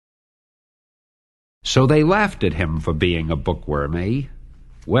So they laughed at him for being a bookworm, eh?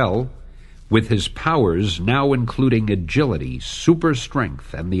 Well, with his powers now including agility, super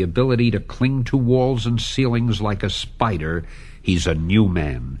strength, and the ability to cling to walls and ceilings like a spider, he's a new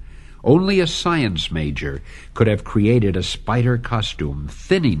man. Only a science major could have created a spider costume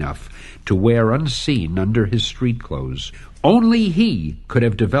thin enough to wear unseen under his street clothes. Only he could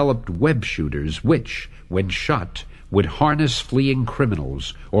have developed web shooters which, when shot, would harness fleeing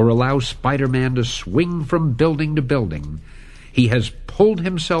criminals or allow Spider-Man to swing from building to building. He has pulled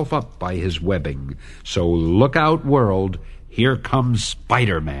himself up by his webbing. So look out, world. Here comes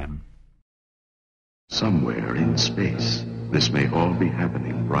Spider-Man. Somewhere in space, this may all be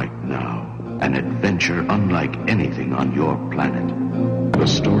happening right now. An adventure unlike anything on your planet. The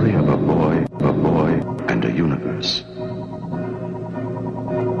story of a boy, and a universe.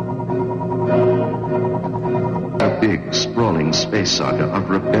 A big, sprawling space saga of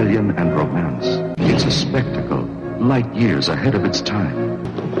rebellion and romance. It's a spectacle, light years ahead of its time.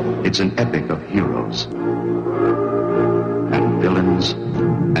 It's an epic of heroes and villains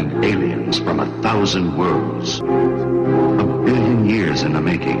and aliens from 1,000 worlds. 1 billion years in the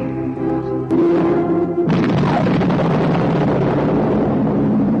making.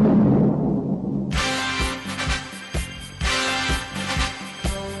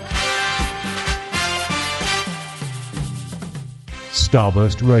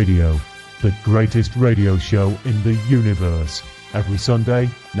 Starburst Radio, the greatest radio show in the universe. Every Sunday,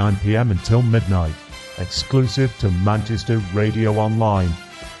 9 p.m. until midnight. Exclusive to Manchester Radio Online.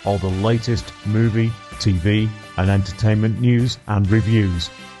 All the latest movie, TV, and entertainment news and reviews.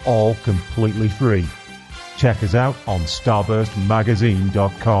 All completely free. Check us out on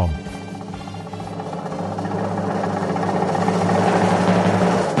starburstmagazine.com.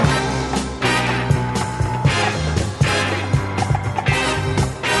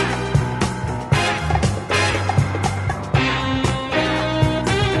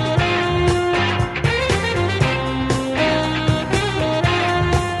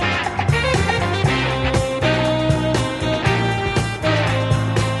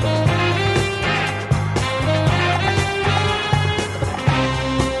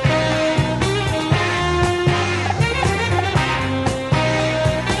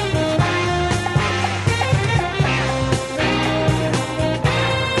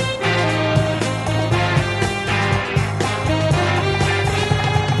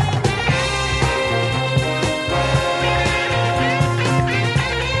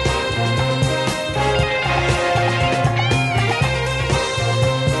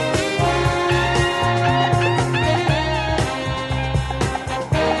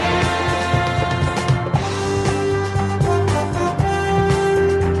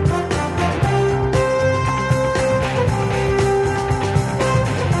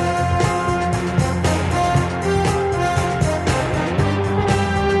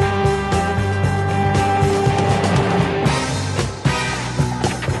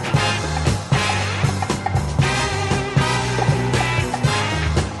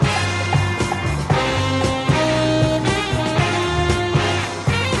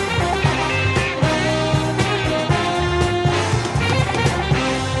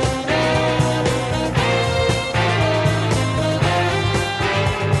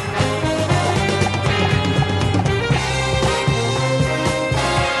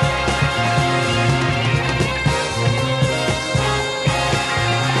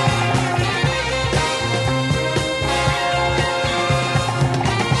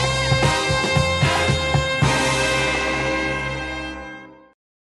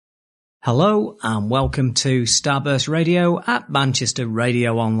 Hello and welcome to Starburst Radio at Manchester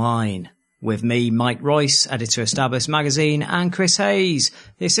Radio Online. With me, Mike Royce, editor of Starburst Magazine, and Chris Hayes,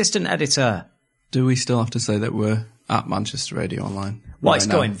 the assistant editor. Do we still have to say that we're at Manchester Radio Online? Well, it's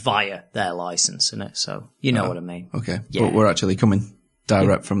going via their licence, isn't it? So, you know what I mean. Okay, yeah. But we're actually coming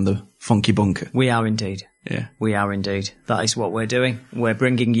direct from the funky bunker. We are indeed. Yeah. We are indeed. That is what we're doing. We're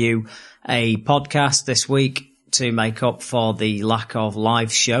bringing you a podcast this week to make up for the lack of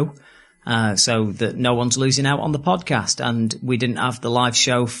live show. So that no one's losing out on the podcast. And we didn't have the live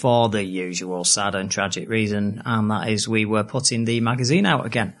show for the usual sad and tragic reason, and that is we were putting the magazine out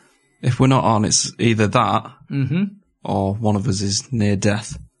again. If we're not on, it's either that or one of us is near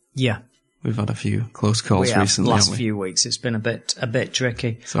death. Yeah. We've had a few close calls recently, last haven't we? few weeks. It's been a bit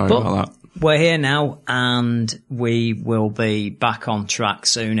tricky. Sorry about that. We're here now, and we will be back on track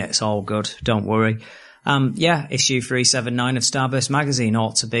soon. It's all good. Don't worry. Issue 379 of Starburst Magazine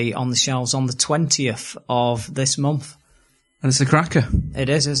ought to be on the shelves on the 20th of this month. And it's a cracker. It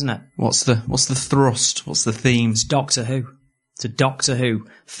is, isn't it? What's the thrust? What's the theme? It's Doctor Who. It's a Doctor Who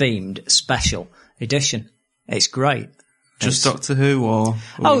themed special. edition. It's great. Just Doctor Who, or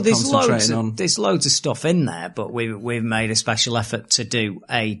there's loads of stuff in there, but we've made a special effort to do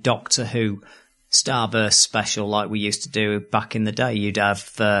a Doctor Who Starburst special like we used to do back in the day. You'd have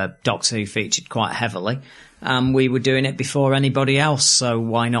Doctor Who featured quite heavily, and we were doing it before anybody else, so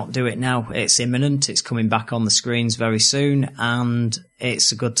why not do it now? It's imminent, it's coming back on the screens very soon, and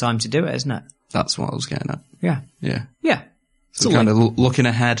it's a good time to do it, isn't it? That's what I was getting at. Yeah. So kind of looking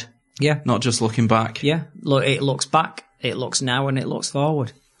ahead. Yeah. Not just looking back. Yeah. Look, it looks back, it looks now, and it looks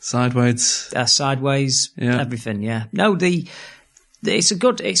forward. Sideways. Sideways, everything, yeah. No, it's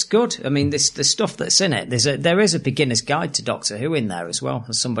good. I mean, the stuff that's in it, there is a beginner's guide to Doctor Who in there as well.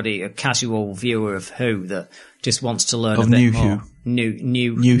 As somebody, a casual viewer of Who that just wants to learn a bit more.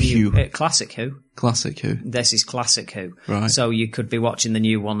 New Who. Classic Who. Classic Who. This is Classic Who. Right. So you could be watching the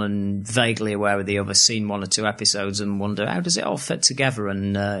new one and vaguely aware of the other, seen 1 or 2 episodes and wonder, how does it all fit together?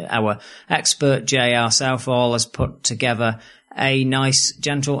 And our expert J.R. Southall has put together a nice,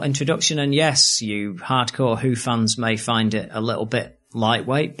 gentle introduction. And yes, you hardcore Who fans may find it a little bit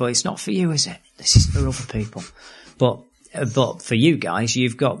lightweight, but it's not for you, is it? This is for other people. But for you guys,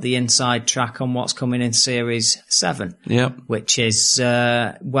 you've got the inside track on what's coming in Series 7. Yep. Which is,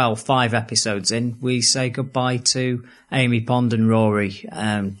 5 episodes in. We say goodbye to Amy Pond and Rory,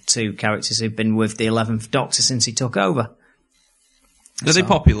 2 characters who've been with the 11th Doctor since he took over. Are they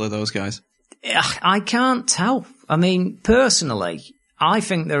popular, those guys? I can't tell. I mean, personally, I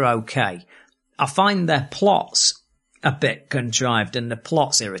think they're okay. I find their plots a bit contrived, and the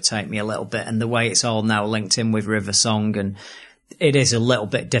plots irritate me a little bit, and the way it's all now linked in with River Song, and it is a little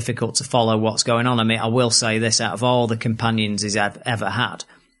bit difficult to follow what's going on. I mean, I will say this, out of all the companions he's ever had,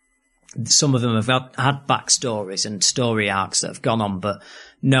 some of them have had backstories and story arcs that have gone on, but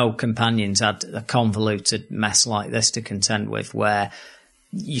no companions had a convoluted mess like this to contend with, where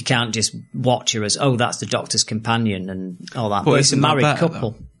you can't just watch her as, oh, that's the Doctor's companion and all that. But it's a married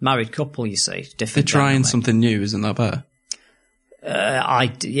couple. Though? Married couple, you see. Different. They're trying something new, isn't that better?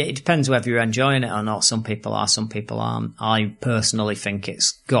 It depends whether you're enjoying it or not. Some people are, some people aren't. I personally think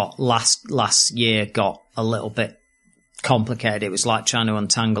it's got, last year got a little bit complicated. It was like trying to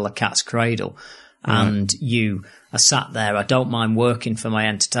untangle a cat's cradle. Right. And you are sat there. I don't mind working for my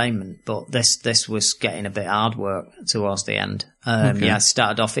entertainment, but this was getting a bit hard work towards the end. Okay. Yeah, it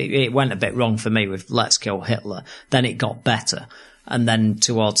started off, it went a bit wrong for me with Let's Kill Hitler. Then it got better. And then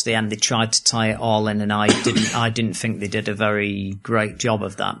towards the end, they tried to tie it all in, and I didn't think they did a very great job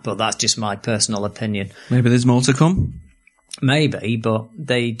of that, but that's just my personal opinion. Maybe there's more to come? Maybe, but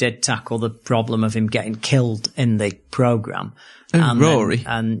they did tackle the problem of him getting killed in the programme. Oh, and Rory?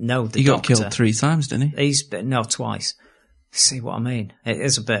 He got killed 3 times, didn't he? Twice. See what I mean?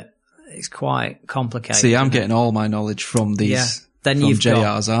 It's quite complicated. See, I'm getting all my knowledge from these, from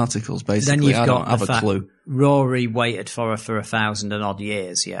JR's articles, basically. I don't have a clue. Rory waited for her for 1,000 and odd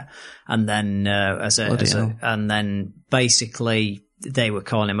years, yeah. And then, and then basically they were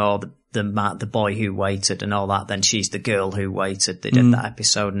calling him, the boy who waited and all that. Then she's the girl who waited. They did that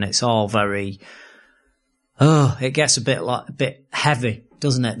episode, and it's all very, it gets a bit heavy,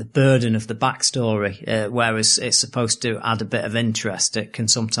 doesn't it? The burden of the backstory, whereas it's supposed to add a bit of interest. It can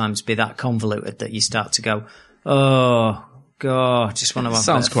sometimes be that convoluted that you start to go, oh God, just want to have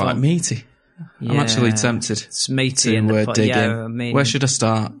sounds quite meaty. Yeah, I'm actually tempted. It's meaty to dig in. Yeah, I mean, where should I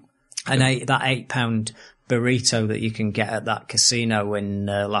start? That £8 burrito that you can get at that casino in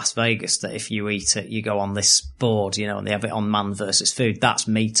Las Vegas, that if you eat it, you go on this board, and they have it on Man versus Food. That's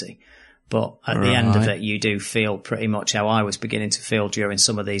meaty. But at the end of it, you do feel pretty much how I was beginning to feel during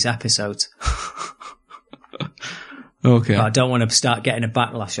some of these episodes. Okay. But I don't want to start getting a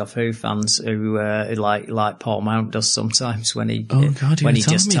backlash off Who fans who like Paul Mount does sometimes when he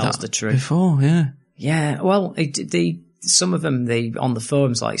just tells the truth. Before, yeah. Yeah, well, some of them, on the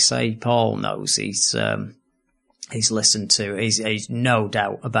forums, like say Paul knows, he's listened to, he's no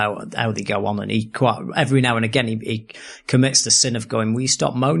doubt about how they go on, and he quite, every now and again, he commits the sin of going, will you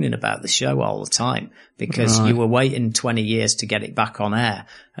stop moaning about the show all the time? Because you were waiting 20 years to get it back on air,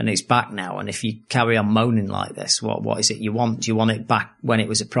 and it's back now, and if you carry on moaning like this, what is it you want? Do you want it back when it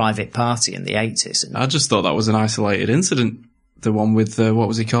was a private party in the 80s? I just thought that was an isolated incident. The one with, what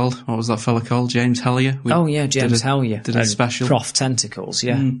was he called? What was that fella called? James Hellier? James Hellier. Did a special. Prof Tentacles,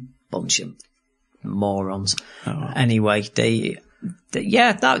 yeah. Bunch of morons. Oh. Anyway, it's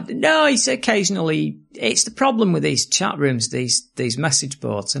occasionally, it's the problem with these chat rooms, these message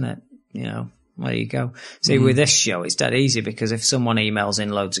boards, isn't it? There you go. See, with this show, it's dead easy, because if someone emails in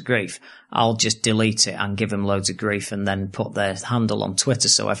loads of grief, I'll just delete it and give them loads of grief, and then put their handle on Twitter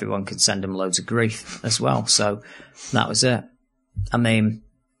so everyone can send them loads of grief as well. So that was it. I mean,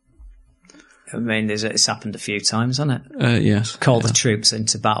 I mean, it's happened a few times, hasn't it? Yes. Call the troops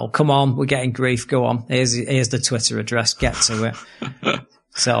into battle. Come on, we're getting grief. Go on. Here's the Twitter address. Get to it.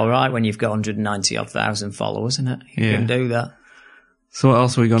 It's all right when you've got 190,000 followers, isn't it? You can do that. So what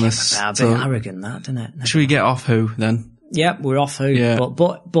else are we going to... A bit arrogant, that, doesn't it? Should we get off Who, then? Yeah, we're off Who. Yeah.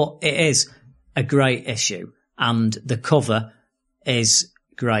 But it is a great issue. And the cover is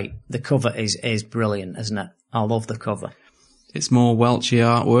great. The cover is brilliant, isn't it? I love the cover. It's more Welchy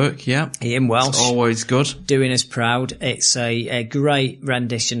artwork, yeah. Ian Welsh. It's always good. Doing us proud. It's a great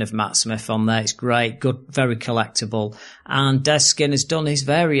rendition of Matt Smith on there. It's great, good, very collectible. And Des Skinner's done his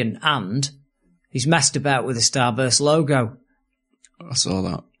variant and he's messed about with the Starburst logo. I saw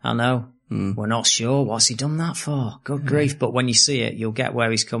that. I know. We're not sure. What's he done that for? Good grief. But when you see it, you'll get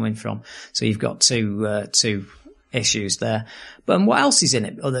where he's coming from. So you've got two issues there. But what else is in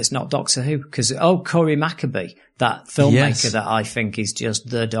it? Oh, that's not Doctor Who. Because, Corey Maccabee, that filmmaker that I think is just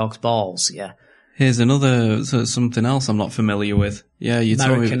the dog's balls. Yeah. Here's another, something else I'm not familiar with. Yeah, you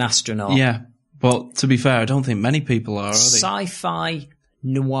told me. American Astronaut. Yeah. But to be fair, I don't think many people are they? Sci-fi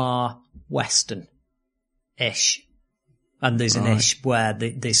noir western-ish. And there's an ish where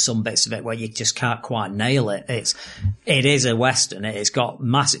there's some bits of it where you just can't quite nail it. It is a western. It's got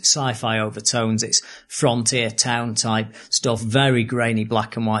massive sci-fi overtones. It's frontier town type stuff, very grainy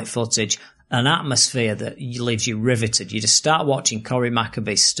black and white footage, an atmosphere that leaves you riveted. You just start watching Corey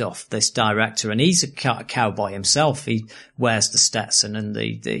Maccabee's stuff, this director, and he's a cowboy himself. He wears the Stetson and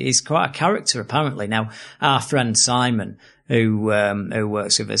he's quite a character apparently. Now, our friend Simon, who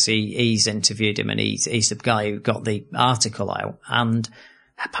works with us, he's interviewed him and he's the guy who got the article out, and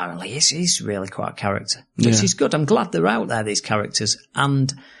apparently he's really quite a character, which is good. I'm glad they're out there, these characters.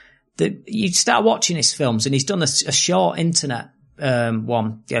 And you start watching his films, and he's done a short internet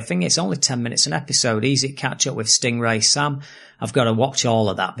one. I think it's only 10 minutes an episode. Easy to catch up with Stingray Sam. I've got to watch all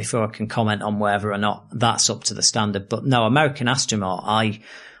of that before I can comment on whether or not that's up to the standard. But no, American Astronaut, I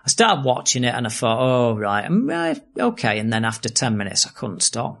started watching it and I thought, oh, right, okay. And then after 10 minutes, I couldn't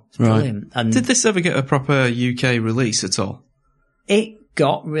stop. It's brilliant. And did this ever get a proper UK release at all? It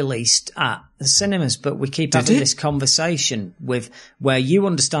got released at the cinemas, but we keep having this conversation with where you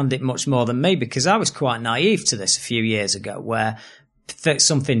understand it much more than me, because I was quite naive to this a few years ago, where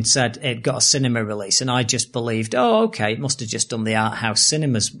something said it got a cinema release and I just believed, oh, okay, it must have just done the art house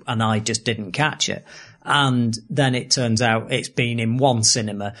cinemas and I just didn't catch it. And then it turns out it's been in one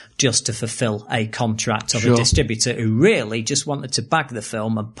cinema just to fulfill a contract of a distributor who really just wanted to bag the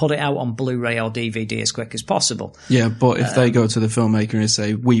film and put it out on Blu-ray or DVD as quick as possible. Yeah, but if they go to the filmmaker and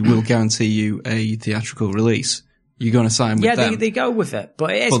say, we will guarantee you a theatrical release, you're going to sign with them. Yeah, they go with it.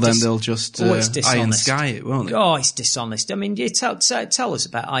 But it is. But then they'll just Iron Sky it, won't they? Oh, it's dishonest. I mean, you tell us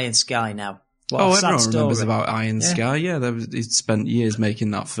about Iron Sky now. Everyone remembers about Iron Sky. Yeah, he spent years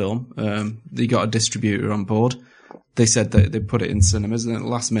making that film. They got a distributor on board. They said that they put it in cinemas, and at the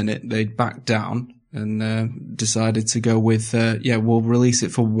last minute they backed down and decided to go with, we'll release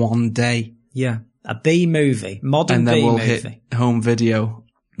it for one day. Yeah, a B movie, modern B movie. And then we'll hit home video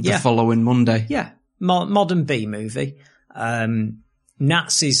the following Monday. Yeah, modern B movie.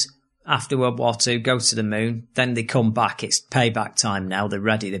 Nazis after World War II go to the moon, then they come back. It's payback time now. They're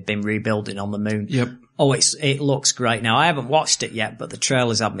ready. They've been rebuilding on the moon. Yep. Oh, it looks great. Now, I haven't watched it yet, but the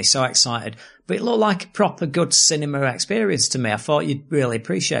trailers had me so excited. But it looked like a proper good cinema experience to me. I thought you'd really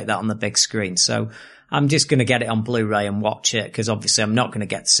appreciate that on the big screen. So I'm just going to get it on Blu-ray and watch it, because obviously I'm not going to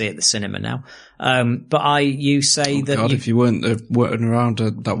get to see it at the cinema now. You say that... God, if you weren't around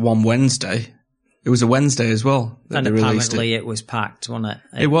that one Wednesday... It was a Wednesday as well that they released it. Apparently it was packed, wasn't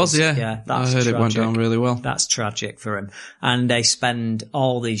it? It was, yeah. Yeah, that's I heard tragic. It went down really well. That's tragic for him. And they spend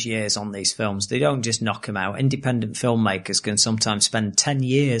all these years on these films. They don't just knock them out. Independent filmmakers can sometimes spend 10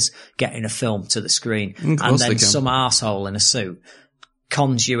 years getting a film to the screen. And then some arsehole in a suit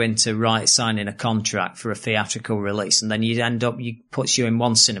cons you into signing a contract for a theatrical release. And then you end up, puts you in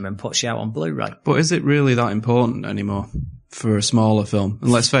one cinema and puts you out on Blu-ray. But is it really that important anymore? For a smaller film.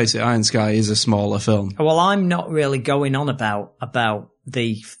 And let's face it, Iron Sky is a smaller film. Well, I'm not really going on about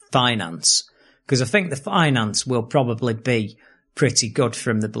the finance, because I think the finance will probably be pretty good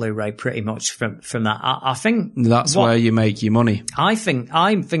from the Blu-ray, pretty much from that. I think that's where you make your money. I think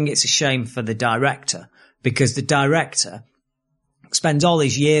it's a shame for the director, because the director spends all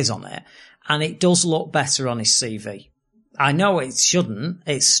these years on it and it does look better on his CV. I know it shouldn't.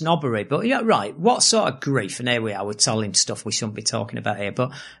 It's snobbery. But yeah, right. What sort of grief? And here we are. We're telling stuff we shouldn't be talking about here.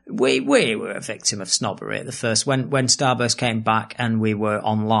 But we were a victim of snobbery at the first. When Starburst came back and we were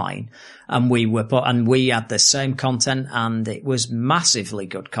online and we had the same content, and it was massively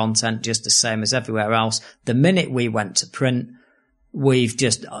good content, just the same as everywhere else. The minute we went to print, We've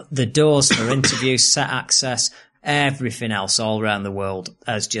just, the doors for interviews, set access, everything else all around the world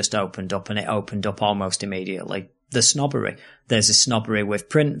has just opened up, and it opened up almost immediately. The snobbery. There's a snobbery with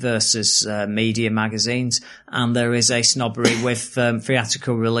print versus media magazines, and there is a snobbery with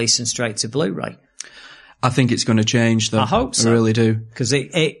theatrical release and straight to Blu-ray. I think it's going to change, though. I hope so. I really do. Because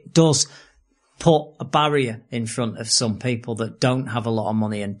it does put a barrier in front of some people that don't have a lot of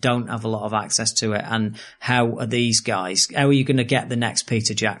money and don't have a lot of access to it. And how are these guys? How are you going to get the next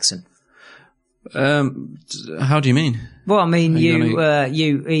Peter Jackson? How do you mean? Well, I mean, do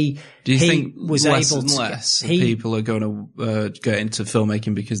you think was less able and to, less people are going to get into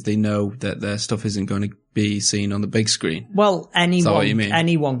filmmaking because they know that their stuff isn't going to be seen on the big screen? Well, Is that what you mean?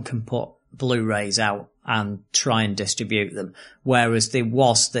 anyone can put Blu-rays out and try and distribute them, whereas there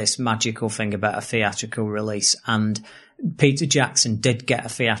was this magical thing about a theatrical release, and Peter Jackson did get a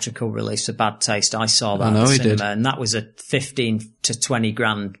theatrical release for Bad Taste. I saw that in the cinema, and that was a 15 to 20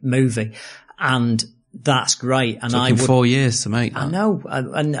 grand movie, and that's great. And Took him 4 years to make that. I know,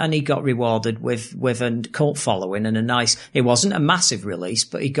 and he got rewarded with a cult following and a nice. It wasn't a massive release,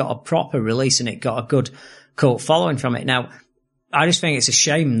 but he got a proper release, and it got a good cult following from it. Now, I just think it's a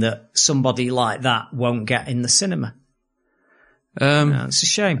shame that somebody like that won't get in the cinema. It's a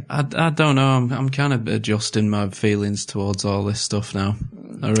shame. I don't know. I'm kind of adjusting my feelings towards all this stuff now.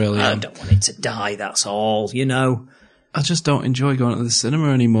 I really am. I don't want it to die, that's all, you know. I just don't enjoy going to the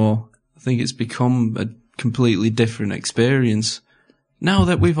cinema anymore. I think it's become a completely different experience. Now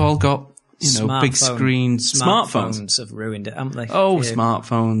that we've all got, big screen smartphones have ruined it, haven't they? Oh, yeah.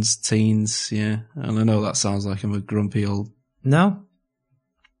 Smartphones, teens, yeah. And I know that sounds like I'm a grumpy old twat,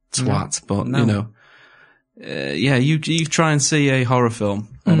 but you try and see a horror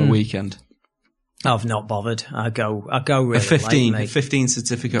film on a weekend. I've not bothered. I go really late. A 15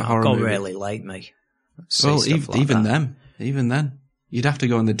 certificate horror movie. movie. Really late, mate. Well, even then, you'd have to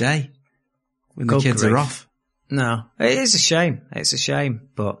go in the day when the kids are off. No, it is a shame. It's a shame,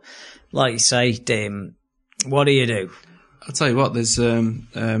 but like you say, what do you do? I'll tell you what. There's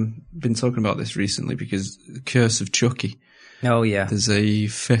been talking about this recently because Curse of Chucky. Oh yeah, there's a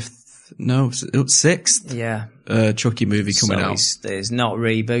sixth. Yeah, Chucky movie coming out. There's not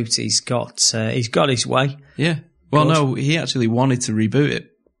reboot. He's got his way. Yeah. Well, no, he actually wanted to reboot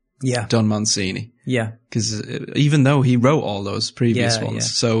it. Yeah. Don Mancini. Yeah. Because even though he wrote all those previous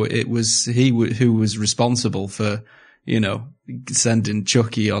ones, so it was he who was responsible for, sending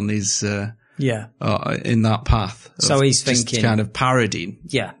Chucky on his in that path. So he's thinking just kind of parodying.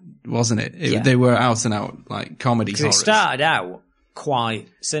 Yeah. Wasn't it? They were out and out like comedy horrors. It started out quite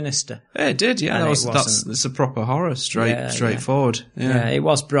sinister. Yeah, it did. Yeah, that's a proper horror, straightforward. Yeah. It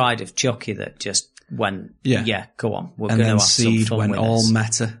was Bride of Chucky that just went. Yeah, go on. We're going to have Seed some fun went with all this.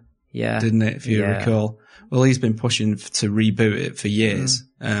 meta. Yeah, didn't it? If you recall. Well, he's been pushing to reboot it for years,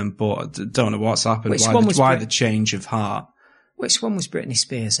 but I don't know what's happened. Why the change of heart? Which one was Britney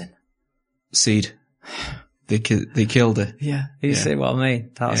Spears in? Seed. They killed her. Yeah. You see what I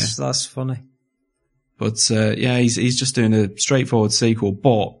mean? That's funny. But, he's just doing a straightforward sequel,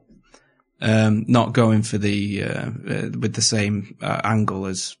 but, not going for with the same angle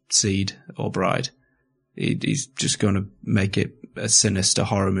as Seed or Bride. He's just going to make it a sinister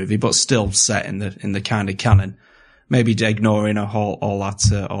horror movie, but still set in the kind of canon. Maybe ignoring all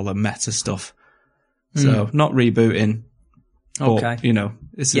the meta stuff. So, not rebooting. But,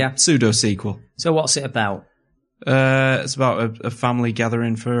 it's a pseudo sequel. So what's it about? It's about a family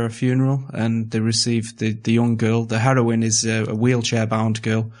gathering for a funeral, and they receive the young girl. The heroine is a wheelchair bound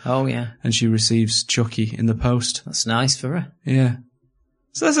girl. Oh yeah. And she receives Chucky in the post. That's nice for her. Yeah.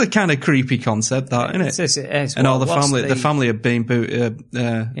 So that's a kind of creepy concept, that, isn't it? It is. And all the family are being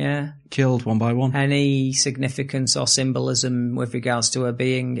killed one by one. Any significance or symbolism with regards to her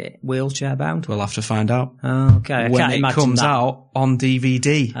being wheelchair bound? We'll have to find out. Oh, okay. When it comes out on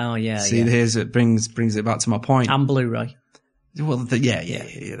DVD. Oh yeah. See, here's it brings it back to my point. And Blu-ray. Well,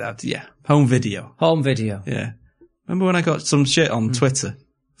 yeah. Home video. Home video. Yeah. Remember when I got some shit on Twitter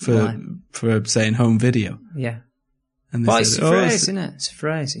for saying home video? Yeah. And well, it's a phrase, isn't it? It's a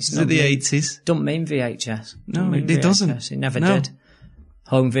phrase. Is it the 80s? Don't mean VHS. No, it doesn't. It never did.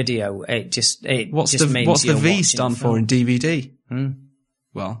 Home video, What's means the V stand for in DVD?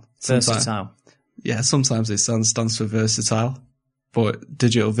 Well, versatile. Yeah, sometimes it stands for versatile, but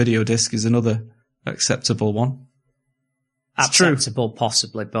digital video disc is another acceptable one. Acceptable,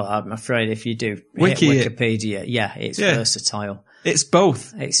 possibly, but I'm afraid if you do Wikipedia, it's versatile. It's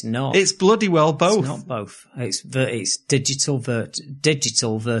both. It's not. It's bloody well both. It's not both. It's digital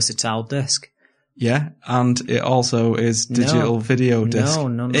versatile disc. Yeah, and it also is digital video disc.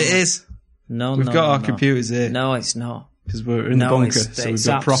 No. It is. No, We've got our computers here. No, it's not. Because we're in the bunker, so we've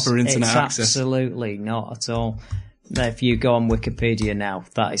got proper internet access. Absolutely not at all. If you go on Wikipedia now,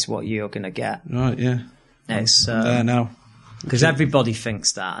 that is what you're going to get. Right, yeah. It's I'm there now. Because everybody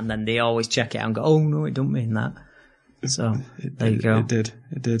thinks that, and then they always check it out and go, oh, no, it don't mean that. So, there you go. It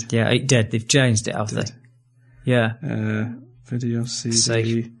did. Yeah, it did. They've changed it, have they? Yeah. Video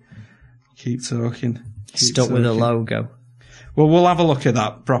CD. Keep talking. Stuck with a logo. Well, we'll have a look at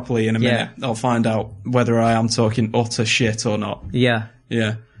that properly in a minute. I'll find out whether I am talking utter shit or not. Yeah.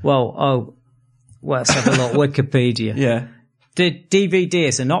 Yeah. Well, let's have a look. Wikipedia. Yeah. The DVD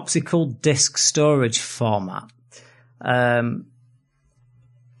is an optical disc storage format.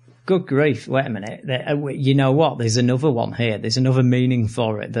 Good grief. Wait a minute. You know what? There's another one here. There's another meaning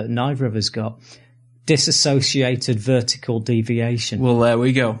for it that neither of us got. Disassociated vertical deviation. Well, there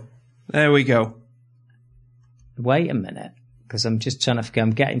we go. Wait a minute. Because I'm just trying to forget.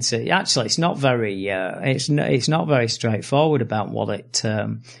 I'm getting to. Actually, it's not very. It's not very straightforward about what it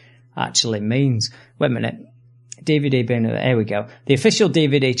actually means. Wait a minute. DVD being. Here we go. The official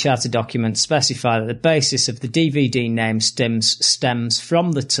DVD charter documents specify that the basis of the DVD name stems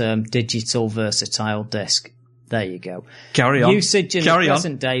from the term digital versatile disc. There you go. Carry on. Usage in the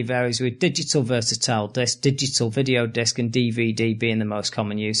present day varies, with digital versatile disc, digital video disc, and DVD being the most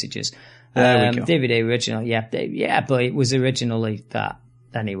common usages. There we go. DVD original, but it was originally that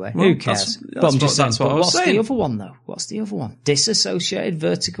anyway. Well, who cares? That's what I was saying. What's the other one though? What's the other one? Disassociated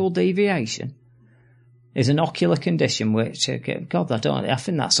vertical deviation is an ocular condition which, God, I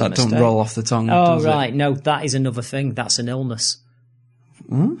think that's a mistake. That don't roll off the tongue. Oh, right. No, that is another thing. That's an illness.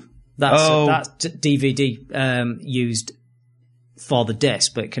 That's DVD used for the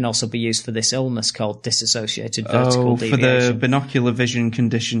disc, but it can also be used for this illness called disassociated vertical deviation. For the binocular vision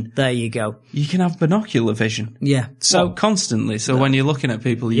condition. There you go. You can have binocular vision. Yeah. So constantly. So when you're looking at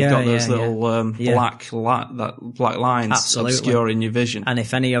people, you've got those little black lines Absolutely. obscuring your vision. And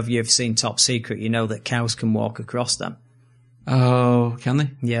if any of you have seen Top Secret, you know that cows can walk across them. Oh, can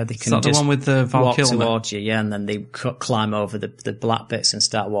they? Yeah, they can. Is that the one with the Val walk Kilmer? Towards you, and then they climb over the black bits and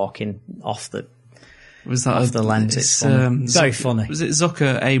start walking off the. Was that off the lens? It's very funny. Was it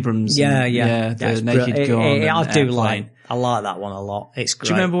Zucker Abrams? Yeah. The Naked Gun. I like that one a lot. It's great.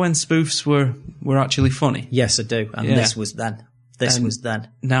 Do you remember when spoofs were actually funny? Yes, I do. And this was then.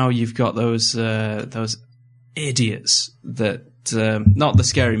 Now you've got those idiots that. Not the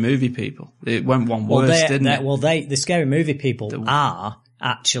Scary Movie people. It went one worse, didn't it? Well, the Scary Movie people are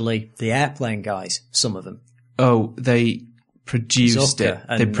actually the Airplane guys. Some of them. Oh, they produced Zucker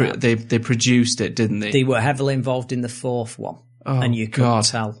it. They produced it, didn't they? They were heavily involved in the fourth one, and you could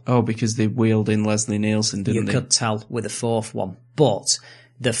tell. Oh, because they wheeled in Leslie Nielsen, didn't they? You could tell with the fourth one, but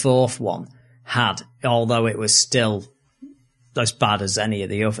the fourth one had, although it was still as bad as any of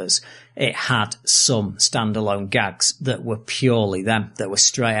the others, it had some standalone gags that were purely them, that were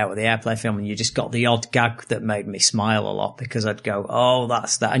straight out of the Airplane film, and you just got the odd gag that made me smile a lot, because I'd go, oh,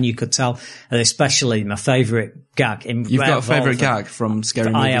 that's that, and you could tell, and especially my favourite gag. You've got a favourite gag from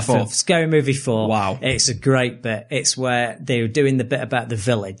Scary Movie 4? Scary Movie 4. Wow. It's a great bit. It's where they were doing the bit about the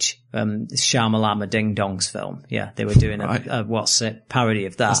village, Shamalama Ding Dong's film. Yeah, they were doing a parody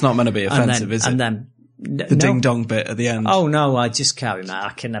of that. That's not meant to be offensive, is it? And then, the ding dong bit at the end. Oh no, I just can't remember.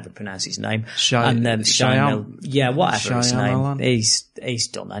 I can never pronounce his name. Whatever his name. He's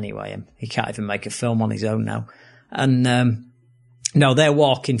done anyway. He can't even make a film on his own now. And no, they're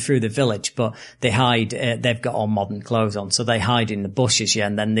walking through the village, but they hide. They've got all modern clothes on, so they hide in the bushes. Yeah,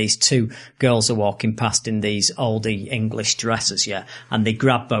 and then these two girls are walking past in these oldie English dresses. Yeah, and they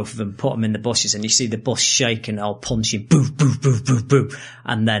grab both of them, put them in the bushes, and you see the bush shaking, all punching, boo, boo, boo, boo, boo,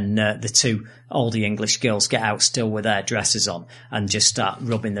 and then the two oldie English girls get out still with their dresses on and just start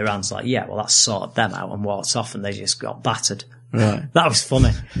rubbing their hands like, yeah, well, that's sorted them out, and walks off, and they just got battered. Right. That was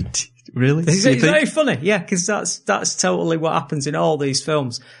funny. Really? It's very funny, yeah, because that's totally what happens in all these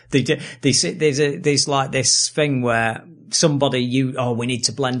films. There's like this thing where somebody we need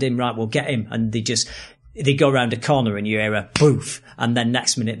to blend in, right? We'll get him, and they go around a corner and you hear a poof, and then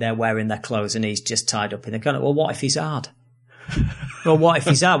next minute they're wearing their clothes and he's just tied up in the corner. Well, what if he's hard? Well, what if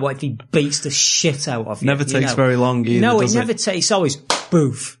he's hard? What if he beats the shit out of you? Never takes very long either. No, it never takes. It's always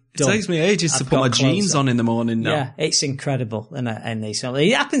boof. It takes me ages to put my jeans on in the morning now. Yeah, it's incredible. And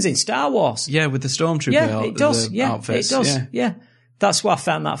it happens in Star Wars. Yeah, with the Stormtrooper it does. outfits. It does. Yeah. That's why I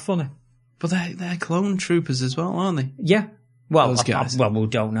found that funny. But they're clone troopers as well, aren't they? Yeah. Well, those guys. We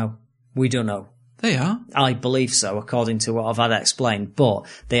don't know. We don't know. They are. I believe so, according to what I've had explained. But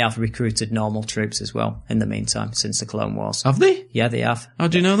they have recruited normal troops as well in the meantime, since the Clone Wars. Have they? Yeah, they have. How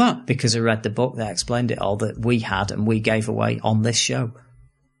do you know that? Because I read the book that explained it all, that we had and we gave away on this show.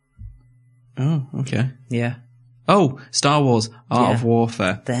 Oh, okay. Yeah. Oh, Star Wars, Art of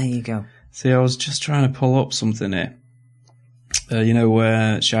Warfare. There you go. See, I was just trying to pull up something here.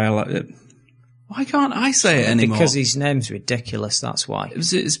 Where Shia... Why can't I say it anymore? Because his name's ridiculous, that's why.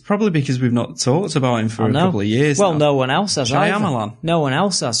 It's probably because we've not talked about him for a couple of years Well, now. no one else has Shyamalan. either. No one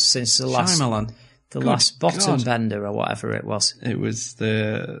else has since the last... Shyamalan. The last bottom bender or whatever it was. It was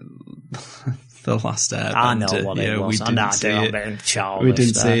the last Airbender. I know what it was. We didn't see it. We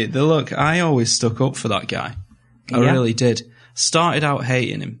didn't see it. Look, I always stuck up for that guy. I really did. Started out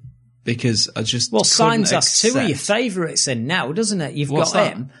hating him because I just Signs has accept. two of your favourites in now, doesn't it? You've What's got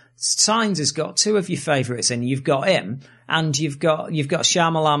that? him. Signs has got two of your favourites in. You've got him, and you've got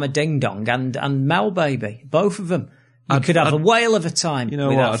Shamalama Ding Dong and Mel Baby. Both of them. You could have a whale of a time. You know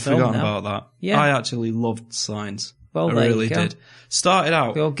with what? that I'd film forgotten now. about that. Yeah. I actually loved Signs. Well, I there you really go. did. Started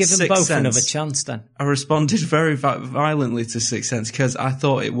out. We'll give them Sixth both Sense. another chance then. I responded very violently to Sixth Sense because I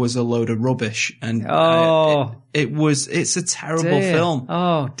thought it was a load of rubbish, and it's a terrible film.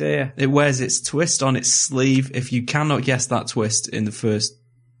 Oh dear. It wears its twist on its sleeve. If you cannot guess that twist in the first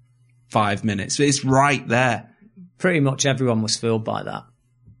 5 minutes, it's right there. Pretty much everyone was fooled by that.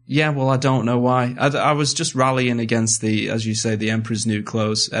 Yeah, well, I don't know why. I was just rallying against as you say, the Emperor's New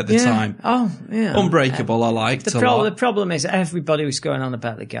Clothes at the time. Oh, yeah. Unbreakable, I liked a lot. The problem is everybody was going on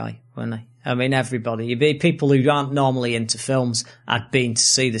about the guy, weren't they? I mean, everybody. People who aren't normally into films had been to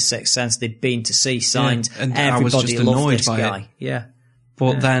see The Sixth Sense. They'd been to see Signs. Yeah, and everybody I was just loved annoyed this by guy. it. Yeah.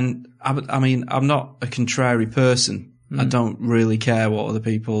 But then, I mean, I'm not a contrary person. I don't really care what other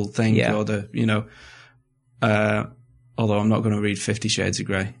people think or although I'm not going to read 50 Shades of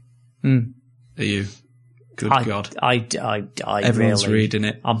Grey. Are you? Good God. Everyone's reading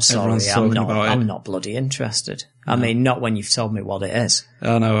it. I'm sorry. Everyone's talking about it. I'm not bloody interested. I mean, not when you've told me what it is.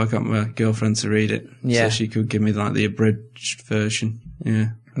 Oh no, I got my girlfriend to read it. Yeah. So she could give me like the abridged version. Yeah.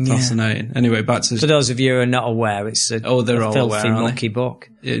 Fascinating. Anyway, back to... For those of you who are not aware, it's a they're all filthy, aware, aren't mucky book.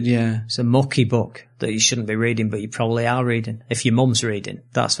 Yeah. It's a mucky book that you shouldn't be reading, but you probably are reading. If your mum's reading,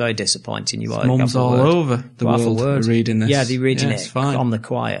 that's very disappointing. You are Mums all over the world are reading this. Yeah, they're reading it's it fine. on the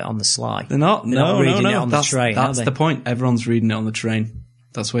quiet, on the sly. They're not. No, reading no. it on the train. That's are they? the point. Everyone's reading it on the train.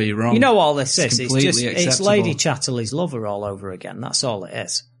 That's where you're wrong. You know what all this is? Completely It's acceptable. Lady Chatterley's Lover all over again. That's all it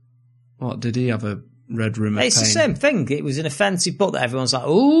is. What, did he have a red room of It's pain? the same thing. It was an offensive book that everyone's like,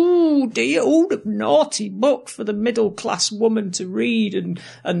 "Oh dear, oh the naughty book for the middle class woman to read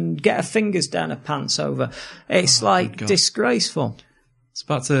and get her fingers down her pants over." It's disgraceful. It's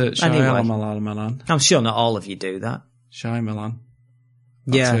back to Shyamalan. I'm sure not all of you do that. Shyamalan.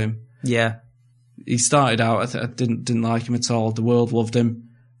 Yeah. To him. Yeah. He started out, I didn't like him at all. The world loved him.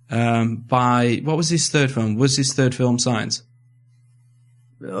 What was his third film? Was his third film Signs?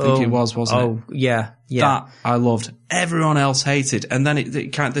 I think it was, wasn't it? Oh, yeah. That I loved. Everyone else hated. And then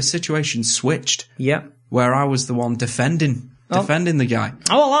the situation switched. Yeah. Where I was the one defending the guy.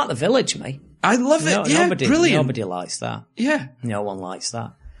 Oh, I like The Village, mate. I love it. Brilliant. Nobody likes that. Yeah. No one likes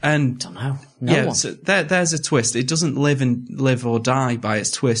that. And Don't know. No one. So there's a twist. It doesn't live or die by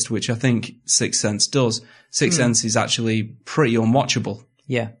its twist, which I think Sixth Sense does. Sixth Sense is actually pretty unwatchable.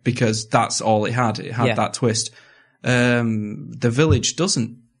 Yeah. Because that's all it had. It had that twist. The Village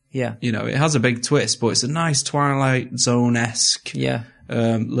doesn't. Yeah. You know, it has a big twist, but it's a nice Twilight Zone-esque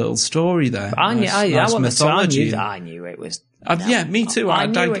little story there. I knew mythology. I knew it was. Yeah, me too. I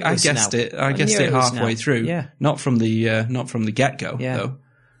guessed it. I guessed it halfway through. Yeah. Not from the get-go, though.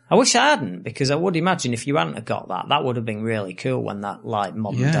 I wish I hadn't, because I would imagine if you hadn't have got that would have been really cool when that like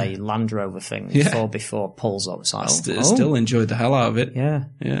modern day Land Rover thing 4x4 pulls up. It's like, still enjoyed the hell out of it. Yeah.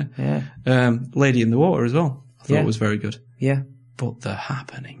 Lady in the Water as well. I thought it was very good. Yeah. But The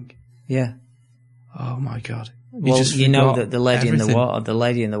Happening. Yeah. Oh my God. You know that the Lady everything.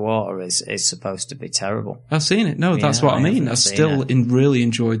 in the Water is supposed to be terrible. I've seen it. No, that's what I mean. I still really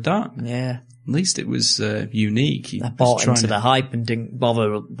enjoyed that. Yeah. At least it was unique. I bought into the hype and didn't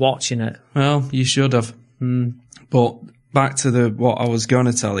bother watching it. Well, you should have. But back to what I was going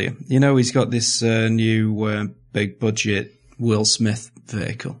to tell you. You know, he's got this new big budget Will Smith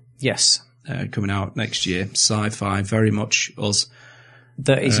vehicle. Yes. Coming out next year. Sci-fi, very much us.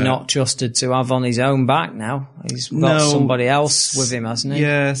 That he's not trusted to have on his own back now. He's got somebody else with him, hasn't he?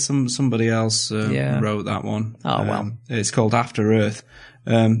 Yeah, somebody else wrote that one. Oh, well. It's called After Earth.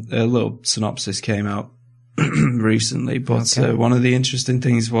 A little synopsis came out recently, but one of the interesting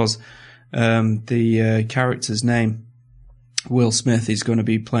things was the character's name. Will Smith is going to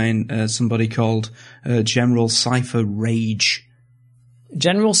be playing somebody called General Cypher Rage.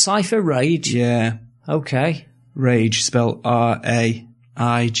 General Cypher Rage? Yeah. Okay. Rage, spelled R-A-I-G-E.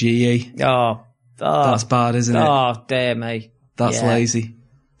 Oh. That's bad, isn't it? Oh, dear me. That's lazy.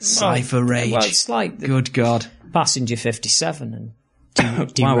 Cypher Rage. Well, it's like... Good God. Passenger 57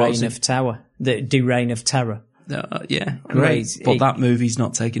 and Reign of Terror. The Reign of Terror. Yeah, great. But that movie's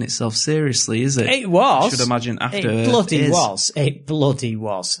not taking itself seriously, is it? It was. I should imagine after it bloody was. It bloody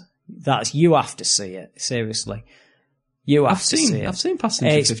was. You have to see it, seriously. I've seen it. I've seen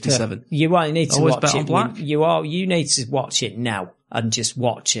Passenger 57. You need to Always watch Bet it. on Black. You need to watch it now and just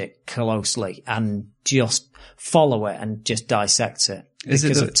watch it closely and just follow it and just dissect it.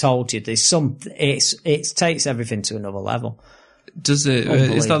 Because I've told you, there's it takes everything to another level. Does it?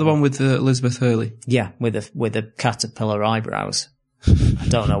 Is that the one with Elizabeth Hurley? Yeah, with the caterpillar eyebrows. I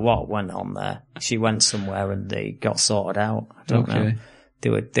don't know what went on there. She went somewhere and they got sorted out. I don't know. They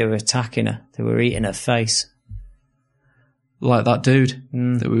were attacking her. They were eating her face. Like that dude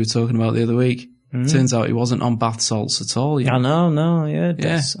that we were talking about the other week. Turns out he wasn't on bath salts at all. I know, no, I heard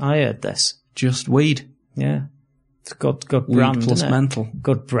this. I heard this. Just weed. Yeah. It's good brand, weed plus mental.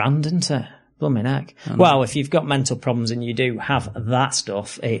 Good brand, isn't it? Blooming heck. Well, if you've got mental problems and you do have that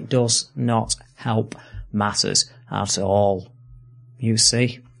stuff, it does not help matters at all. You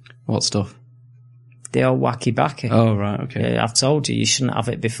see. What stuff? The old wacky backy. Oh, right, okay. Yeah, I've told you shouldn't have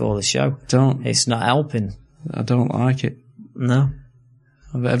it before the show. Don't. It's not helping. I don't like it. No.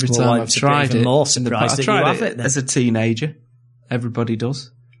 Every time I've tried it, more surprised that you have it then. As a teenager. Everybody does.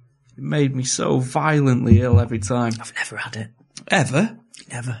 It made me so violently ill every time. I've never had it. Ever?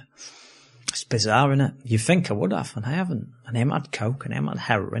 Never. It's bizarre, isn't it? You think I would have, and I haven't. And I haven't had coke, and I haven't had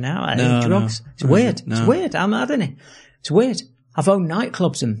heroin, I haven't had any drugs. It's weird. No. It's weird. I haven't had any. It's weird. I've owned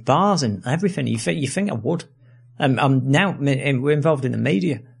nightclubs and bars and everything. You think I would. We're involved in the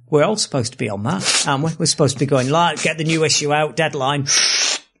media. We're all supposed to be on that, aren't we? We're supposed to be going, get the new issue out, deadline.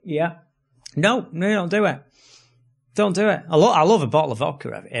 Yeah. No, don't do it. Don't do it. I love a bottle of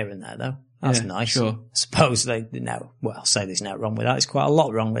vodka here and there, though. That's nice. Sure. I suppose I'll say there's no wrong with that. There's quite a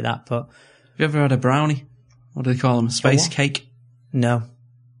lot wrong with that, but... Have you ever had a brownie? What do they call them? A space cake? No.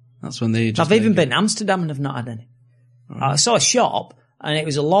 That's when they just... I've even been to Amsterdam and have not had any. Right. I saw a shop, and it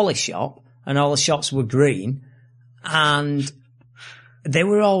was a lolly shop, and all the shops were green, and they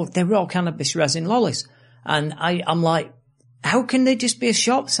were all cannabis resin lollies. And I'm like, how can they just be a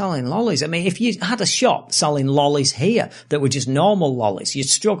shop selling lollies? I mean, if you had a shop selling lollies here that were just normal lollies, you'd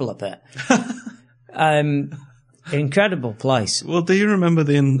struggle a bit. Incredible place. Well, do you remember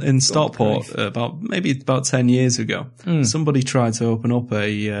in Stockport about 10 years ago? Somebody tried to open up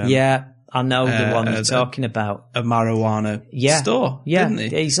a I know the one you're talking about. A marijuana store, didn't he?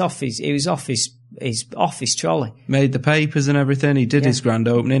 He was off his trolley. Made the papers and everything. He did his grand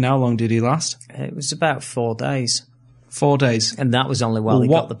opening. How long did he last? It was about 4 days. 4 days. And that was only while he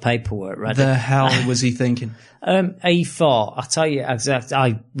got the paperwork ready. The hell was he thinking? He thought, I'll tell you exactly,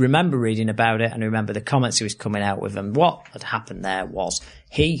 I remember reading about it and I remember the comments he was coming out with, and what had happened there was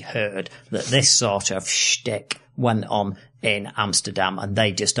he heard that this sort of shtick went on in Amsterdam and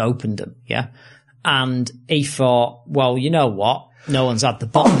they just opened them, yeah? And he thought, well, you know what? No one's had the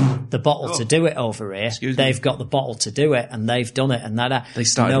bottle to do it over here. They've got the bottle to do it, and they've done it, and that. They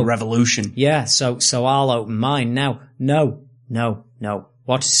started a revolution. Yeah, so I'll open mine now. No.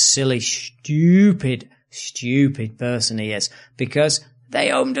 What a silly, stupid person he is. Because they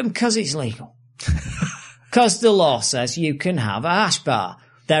owned them because it's legal. Because the law says you can have a hash bar.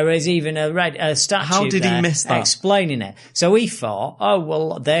 There is even a statute. How did he miss that? Explaining it. So he thought, oh,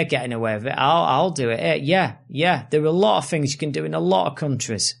 well, they're getting away with it. I'll do it. Yeah. There are a lot of things you can do in a lot of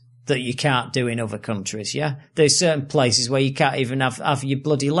countries that you can't do in other countries, yeah? There's certain places where you can't even have your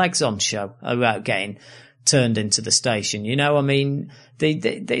bloody legs on show about getting turned into the station, you know? I mean, they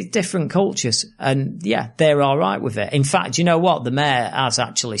different cultures. And, yeah, they're all right with it. In fact, you know what? The mayor has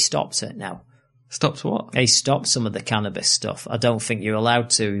actually stopped it now. Stopped what? He stopped some of the cannabis stuff. I don't think you're allowed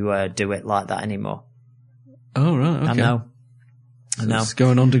to do it like that anymore. Oh, right, okay. I know. It's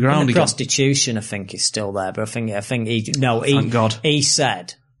going underground again. Prostitution, I think, is still there, but I think Thank God. He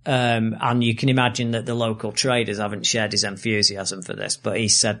said, and you can imagine that the local traders haven't shared his enthusiasm for this, but he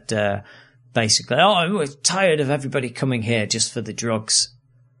said, basically, we're tired of everybody coming here just for the drugs.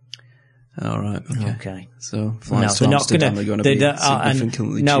 All right. Okay. So flights to Amsterdam are going to be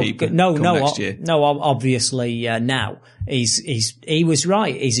significantly cheaper next year. No, obviously now he was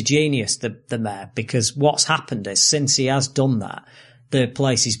right. He's a genius, the mayor, because what's happened is since he has done that, the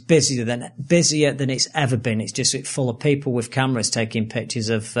place is busier than it's ever been. It's just full of people with cameras taking pictures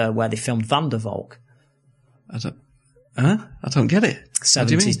of where they filmed Van der Valk. I don't get it.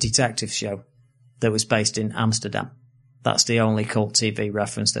 70s detective show that was based in Amsterdam. That's the only cult TV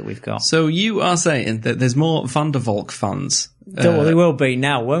reference that we've got. So you are saying that there's more Van der Valk fans? Well, they will be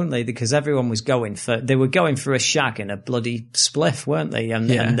now, won't they? Because everyone was they were going for a shag and a bloody spliff, weren't they?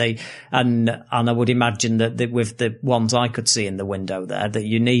 And I would imagine that with the ones I could see in the window there, that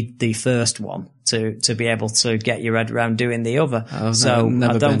you need the first one to be able to get your head around doing the other. I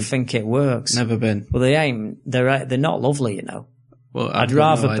don't think it works. Never been. Well, they ain't. They're not lovely, you know. Well, I'd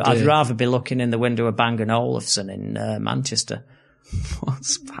rather be looking in the window of Bang & Olufsen in Manchester.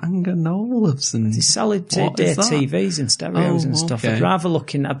 What's Bang & Olufsen? They sell TVs and stereos and stuff. Okay.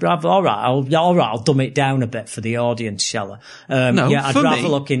 All right, I'll dumb it down a bit for the audience, shall I? I'd rather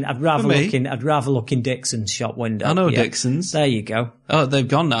look in Dixon's shop window. I know Dixon's. There you go. Oh, they've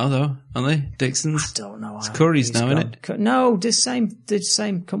gone now though, aren't they? Dixon's. I don't know. It's Curry's now, isn't it? No, the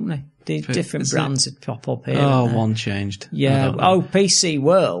same company. The different brands would pop up here. Oh, one changed. Yeah. Oh, PC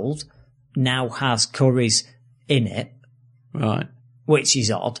World now has Curry's in it. Right. Which is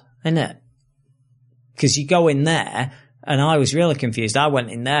odd, isn't it? Because you go in there, and I was really confused. I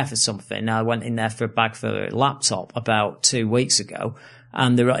went in there for something. I went in there for a bag for a laptop about 2 weeks ago,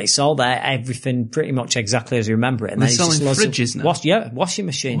 and it's all there, everything pretty much exactly as you remember it. And they're selling fridges now? Washing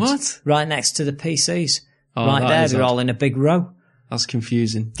machines. What? Right next to the PCs. Oh, right there, they're all in a big row. That's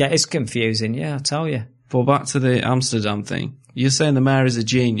confusing. Yeah, it's confusing, yeah, I tell you. But back to the Amsterdam thing. You're saying the mayor is a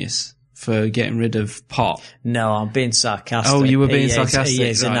genius for getting rid of pot? No, I'm being sarcastic. Oh, you were being sarcastic. He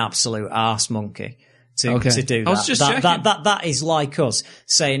is an absolute arse monkey to do that. I was just checking. That is like us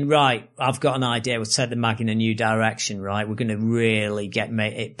saying, right, I've got an idea. We'll take the mag in a new direction, right? We're going to really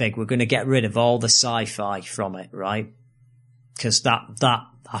make it big. We're going to get rid of all the sci-fi from it, right? Because that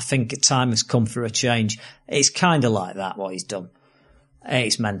I think time has come for a change. It's kind of like that, what he's done.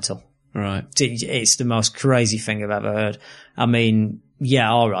 It's mental. Right. It's the most crazy thing I've ever heard. I mean, yeah,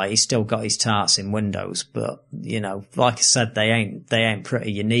 all right, he's still got his tarts in Windows, but, you know, like I said, they ain't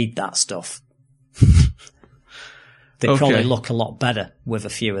pretty. You need that stuff. They probably look a lot better with a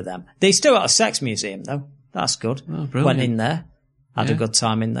few of them. They still got a sex museum, though. That's good. Oh, brilliant. Went in there. Had a good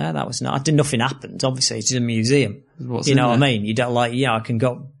time in there. That was nice. Nothing happened, obviously. It's a museum. You know what I mean? You don't I can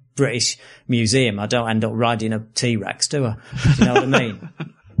go British Museum. I don't end up riding a T-Rex, do I? You know what I mean?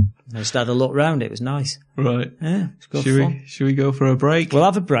 I just had a look round. It was nice. Right. Yeah, it's good fun. Should we go for a break? We'll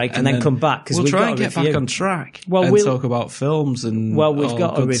have a break and then come back. Cause we'll try and get back on track and talk about films and we've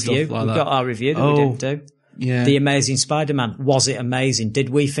got a review. Like we've got our review that we didn't do. Yeah. The Amazing Spider-Man. Was it amazing? Did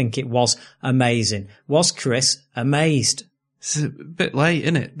we think it was amazing? Was Chris amazed? It's a bit late,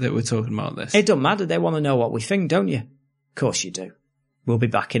 isn't it, that we're talking about this? It doesn't matter. They want to know what we think, don't you? Of course you do. We'll be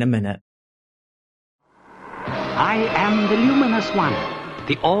back in a minute. I am the Luminous One,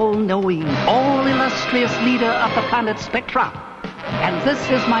 the all-knowing, all-illustrious leader of the planet Spectra. And this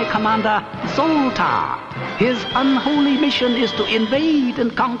is my commander, Zoltar. His unholy mission is to invade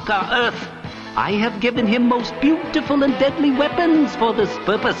and conquer Earth. I have given him most beautiful and deadly weapons for this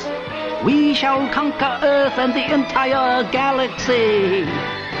purpose. We shall conquer Earth and the entire galaxy.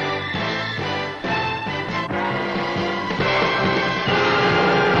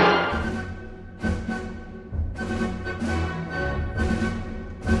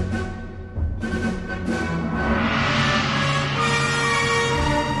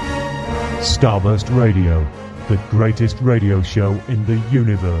 Starburst Radio, the greatest radio show in the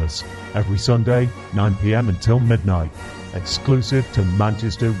universe. Every Sunday, 9 p.m. until midnight. Exclusive to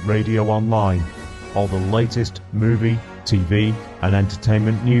Manchester Radio Online. All the latest movie, TV, and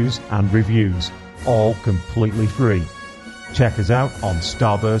entertainment news and reviews. All completely free. Check us out on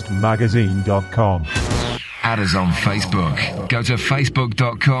starburstmagazine.com. Add us on Facebook. Go to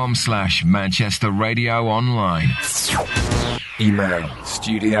facebook.com/Manchester Radio Online. Email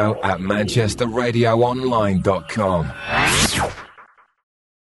studio@manchesterradioonline.com.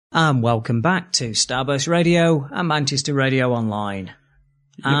 And welcome back to Starburst Radio and Manchester Radio Online.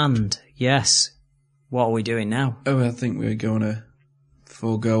 Yep. And, yes, what are we doing now? Oh, I think we're going to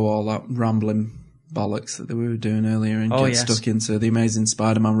forego all that rambling bollocks that we were doing earlier and get stuck into the Amazing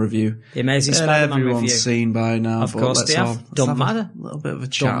Spider-Man review. The Amazing Spider-Man review. Everyone's seen by now. Of course they have. Don't matter. A little bit of a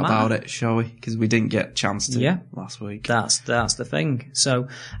chat about it, shall we? Because we didn't get a chance to last week. That's the thing. So,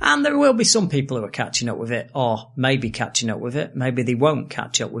 and there will be some people who are catching up with it, or maybe catching up with it. Maybe they won't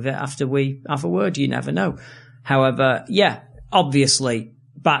catch up with it after we have a word. You never know. However, obviously,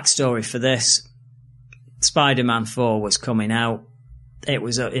 backstory for this. Spider-Man 4 was coming out. It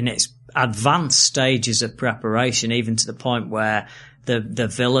was in its advanced stages of preparation, even to the point where The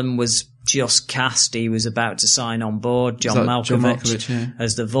villain was just cast. He was about to sign on board. John Malkovich yeah.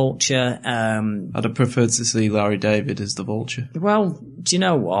 as the Vulture. I'd have preferred to see Larry David as the Vulture. Well, do you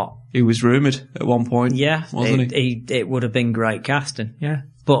know what? He was rumoured at one point, Yeah, wasn't he? It would have been great casting. Yeah,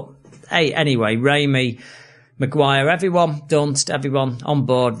 but hey, anyway, Raimi, Maguire, everyone on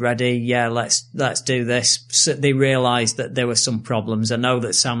board, ready. Yeah, let's do this. So they realised that there were some problems. I know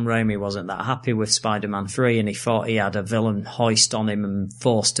that Sam Raimi wasn't that happy with Spider-Man 3, and he thought he had a villain hoist on him and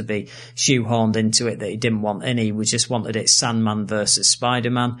forced to be shoehorned into it that he didn't want in. He just wanted it Sandman versus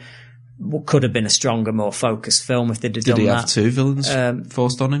Spider-Man. Could have been a stronger, more focused film if they'd have done that. Did he have two villains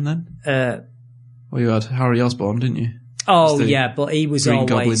forced on him then? Well, you had Harry Osborn, didn't you? Oh yeah, but he was Green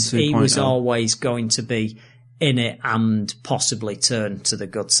Goblin always going to be in it and possibly turn to the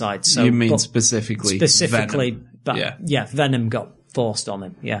good side. So you mean specifically Venom? But yeah, Venom got forced on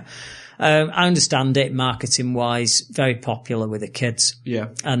him. Yeah, I understand it. Marketing wise, very popular with the kids. Yeah,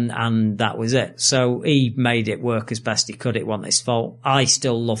 and that was it. So he made it work as best he could. It wasn't his fault. I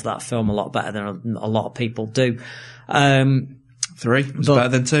still love that film a lot better than a lot of people do. 3 was better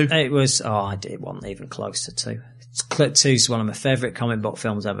than 2. It was. It wasn't even close to 2. 2's one of my favourite comic book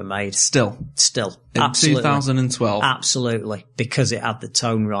films ever made. Still. In Absolutely. 2012. Absolutely. Because it had the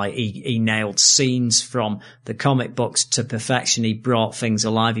tone right. He nailed scenes from the comic books to perfection. He brought things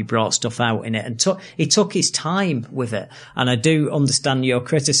alive. He brought stuff out in it and he took his time with it. And I do understand your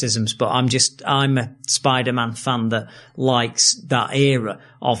criticisms, but I'm a Spider-Man fan that likes that era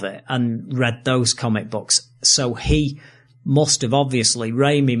of it and read those comic books. So Raimi must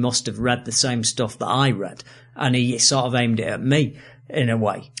have read the same stuff that I read. And he sort of aimed it at me in a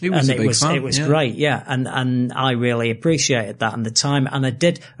way. It was great, yeah. And I really appreciated that and the time. And I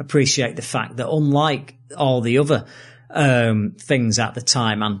did appreciate the fact that unlike all the other things at the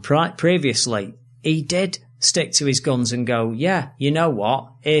time and previously, he did stick to his guns and go, yeah, you know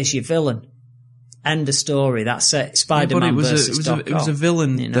what? Here's your villain. End of story. That's it. Spider-Man versus Doc Ock. It was a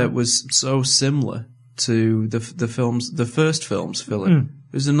villain that was so similar to the first film's villain.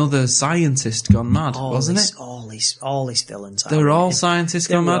 It was another scientist gone mad, wasn't it? All his villains. They're all scientists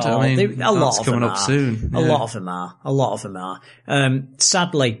gone mad. I mean, that's coming up soon. A lot of them are.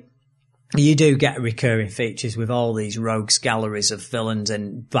 Sadly, you do get recurring features with all these rogues galleries of villains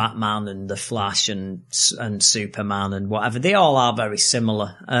and Batman and the Flash and Superman and whatever. They all are very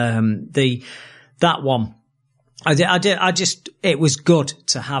similar. That one. It was good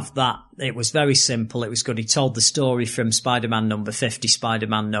to have that. It was very simple. It was good. He told the story from Spider-Man number 50,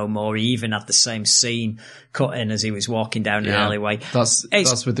 Spider-Man No More. He even had the same scene cut in as he was walking down an alleyway. That's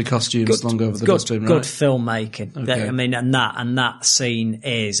with the costumes slung over the dustbin, right? Good filmmaking. Okay. And that scene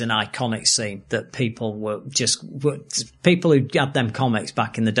is an iconic scene that people people who had them comics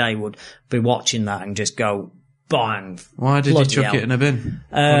back in the day would be watching that and just go, bang. Why did he chuck it in a bin?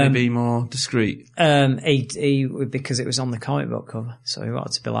 Can he be more discreet? Because it was on the comic book cover, so he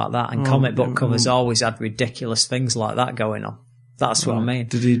wanted to be like that. And comic book covers always had ridiculous things like that going on. That's what I mean.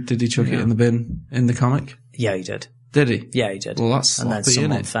 Did he chuck it in the bin in the comic? Yeah, he did. Did he? Yeah, he did. Well, that's sloppy, and then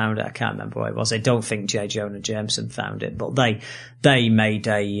someone found it. I can't remember what it was. I don't think J. Jonah Jameson found it, but they made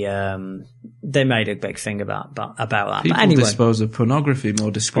a big thing about that. People but anyway, dispose of pornography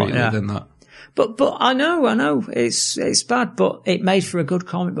more discreetly than that. But I know it's bad, but it made for a good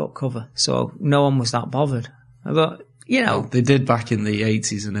comic book cover, so no one was that bothered. But well, they did back in the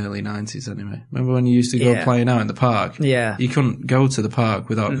 80s and early 90s anyway. Remember when you used to go playing out in the park? Yeah, you couldn't go to the park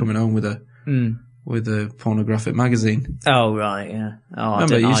without coming home with a pornographic magazine. Oh right, yeah. Oh,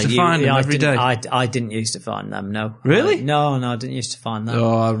 remember, you used to find them every day. I didn't used to find them. No, really? No, I didn't used to find them.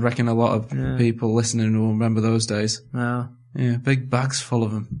 Oh, I reckon a lot of people listening will remember those days. No. Yeah, big bags full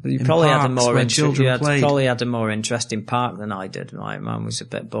of them. You probably had a more interesting park than I did. Mine was a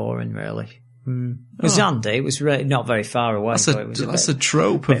bit boring, really. It was handy. It was really not very far away. That's a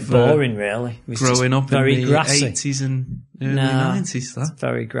trope of boring, really. It was growing up very in the grassy. 80s and early 90s. That's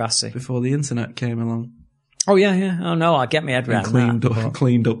very grassy. Before the internet came along. Oh yeah. Oh no, I get my head around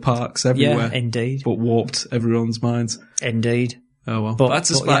cleaned up parks everywhere. Yeah, indeed. But warped everyone's minds. Indeed. Oh well. Back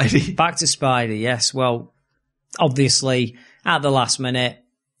to Spidey. Yeah, back to Spidey. Yes. Well, obviously, at the last minute,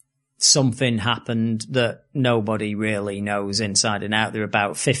 something happened that nobody really knows inside and out. There are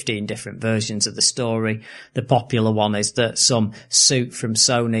about 15 different versions of the story. The popular one is that some suit from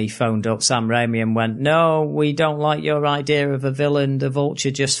Sony phoned up Sam Raimi and went, no, we don't like your idea of a villain. The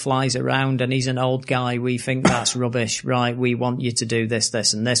Vulture just flies around and he's an old guy. We think that's rubbish. Right, we want you to do this,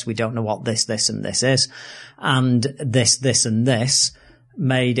 this and this. We don't know what this and this is. And this and this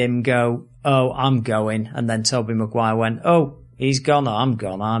made him go, oh, I'm going. And then Tobey Maguire went, oh, he's gone, I'm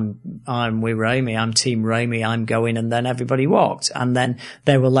gone, I'm with Raimi, I'm Team Raimi, I'm going, and then everybody walked. And then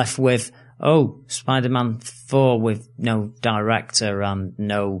they were left with, Spider-Man 4 with no director and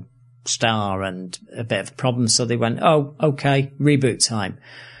no star and a bit of a problem. So they went, okay, reboot time.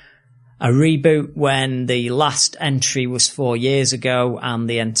 A reboot when the last entry was 4 years ago and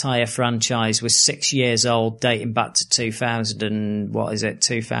the entire franchise was 6 years old, dating back to 2000, was it?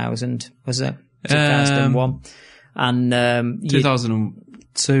 2001? And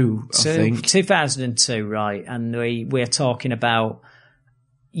 2002, I think. 2002, right. And we're talking about,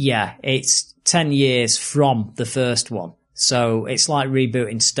 it's 10 years from the first one. So it's like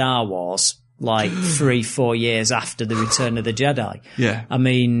rebooting Star Wars, like 3-4 years after the Return of the Jedi. Yeah. I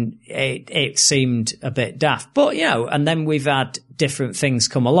mean, it seemed a bit daft. But, and then we've had different things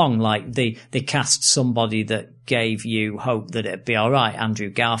come along, like they cast somebody that gave you hope that it'd be all right. Andrew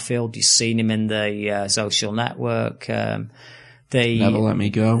Garfield, you've seen him in the Social Network. Never Let Me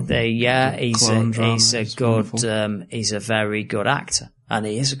Go. He's a very good actor. And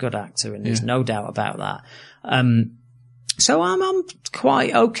he is a good actor, and there's no doubt about that. So I'm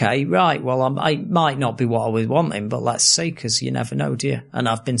quite okay, right? Well, I might not be what I was wanting, but let's see, because you never know, do you? And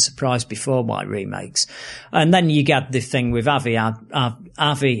I've been surprised before by remakes. And then you get the thing with Avi Arad,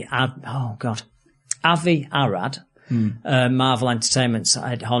 Marvel Entertainment's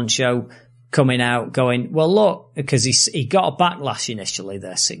head honcho, coming out going, well, look, because he got a backlash initially,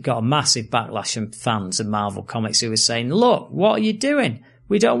 it got a massive backlash from fans of Marvel Comics who were saying, look, what are you doing?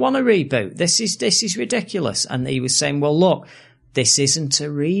 We don't want a reboot. This is ridiculous. And he was saying, well, look, this isn't a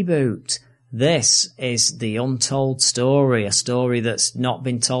reboot. This is the untold story, a story that's not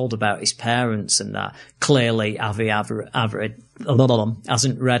been told about his parents and that. Clearly, Avi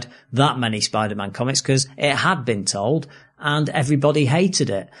hasn't read that many Spider-Man comics because it had been told and everybody hated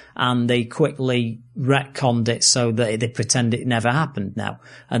it. And they quickly retconned it so that they pretend it never happened now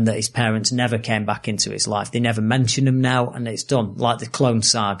and that his parents never came back into his life. They never mention him now and it's done. Like the Clone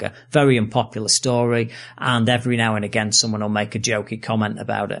Saga, very unpopular story. And every now and again, someone will make a jokey comment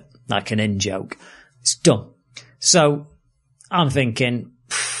about it, like an in-joke. It's done. So I'm thinking,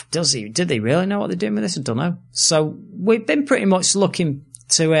 did they really know what they're doing with this? I don't know. So we've been pretty much looking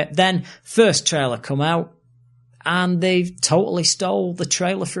to it. Then first trailer come out and they've totally stole the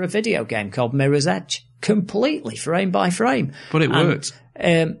trailer for a video game called Mirror's Edge. Completely, frame by frame. But it worked.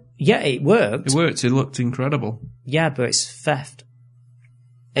 It worked. It worked. It looked incredible. Yeah, but it's theft.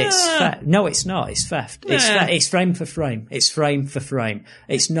 Theft. No, it's not. It's theft. It's frame for frame. It's frame for frame.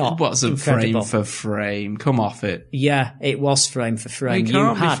 It's not. What's a frame for frame? Come off it. Yeah, it was frame for frame. It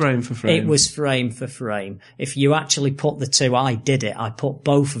can't be frame for frame. It was frame for frame. If you actually put the two, I did it. I put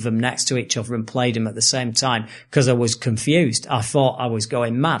both of them next to each other and played them at the same time because I was confused. I thought I was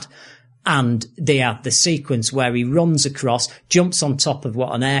going mad. And they had the sequence where he runs across, jumps on top of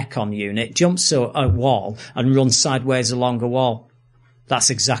an aircon unit, jumps to a wall and runs sideways along a wall.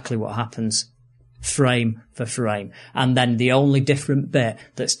 That's exactly what happens. Frame for frame. And then the only different bit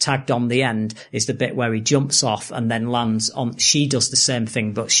that's tagged on the end is the bit where he jumps off and then lands on, she does the same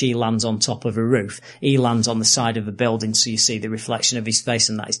thing, but she lands on top of a roof. He lands on the side of a building, so you see the reflection of his face,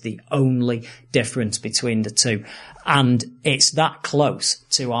 and that is the only difference between the two. And it's that close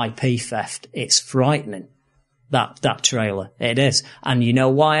to IP theft. It's frightening. That trailer. It is. And you know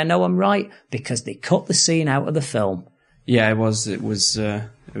why I know I'm right? Because they cut the scene out of the film. Yeah, it was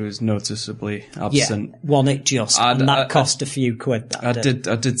noticeably absent. Yeah, and that cost a few quid. I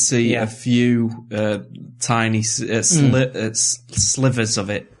did see a few tiny slivers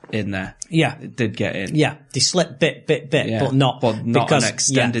of it in there. Yeah, it did get in. Yeah, they slipped bit, yeah, but not because, an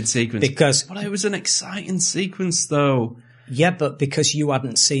extended sequence. But it was an exciting sequence, though. Yeah, but because you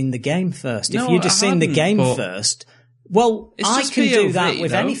hadn't seen the game first. If you'd have seen the game first, well, I can POV, do that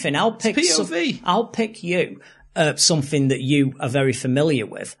with anything. I'll pick you. Something that you are very familiar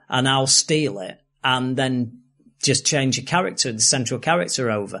with, and I'll steal it, and then just change the central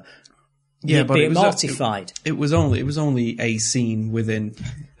character over. Yeah, You'd but be mortified. It was only a scene within.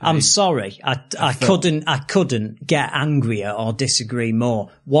 I'm sorry, I couldn't get angrier or disagree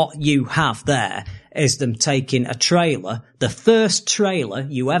more. What you have there is them taking a trailer, the first trailer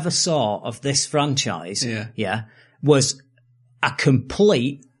you ever saw of this franchise. Yeah, was a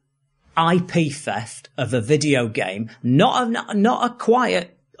complete IP theft of a video game, not a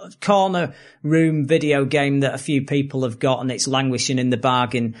quiet corner room video game that a few people have got and it's languishing in the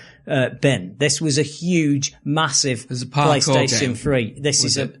bargain bin. This was a huge, massive PlayStation 3. This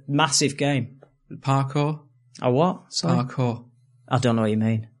is a massive game. Parkour? A what? Sorry? Parkour. I don't know what you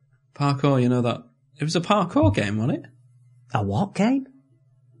mean. Parkour, you know that? It was a parkour game, wasn't it? A what game?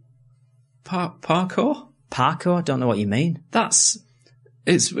 Parkour? Parkour? I don't know what you mean.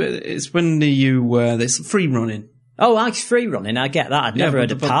 It's when it's free running. Oh, like free running. I get that. I'd never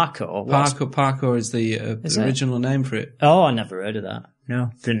heard of parkour. Parkour is the original name for it. Oh, I never heard of that. No,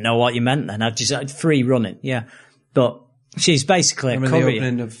 didn't know what you meant then. I just free running. Yeah, but she's basically a courier. The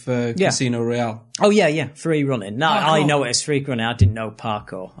opening of Casino Royale. Oh yeah, free running. Now I know it as free running. I didn't know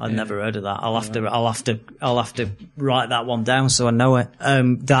parkour. I'd never heard of that. I'll have to write that one down so I know it.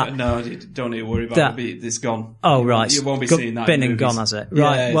 No, don't need to worry about it. It's gone. Oh right, you won't be seeing that. Been and gone, has it?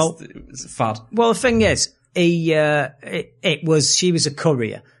 Right. Yeah, well, it's a fad. Well, the thing is, she was a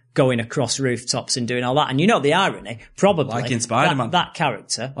courier going across rooftops and doing all that. And you know the irony, probably. Like in Spider-Man. That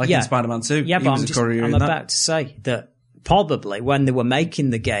character. Like in Spider-Man 2. Yeah, but I'm about to say that probably when they were making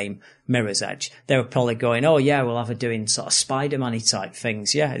the game Mirror's Edge, they were probably going, oh yeah, we'll have her doing sort of Spider-Man-y type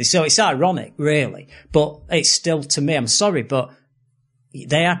things. Yeah. So it's ironic, really. But it's still, to me, I'm sorry, but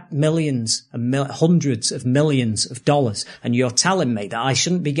they had millions and hundreds of millions of dollars, and you're telling me that I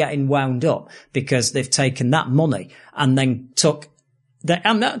shouldn't be getting wound up because they've taken that money and then took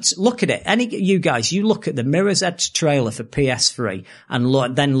look at it. You guys, you look at the Mirror's Edge trailer for PS3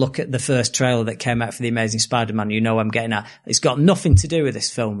 and then look at the first trailer that came out for The Amazing Spider-Man. You know I'm getting at. It's got nothing to do with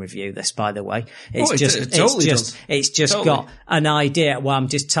this film review, this, by the way. It's just got an idea. Well, I'm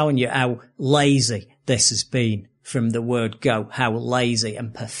just telling you how lazy this has been from the word go, how lazy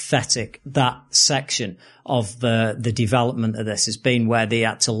and pathetic that section of the development of this has been, where they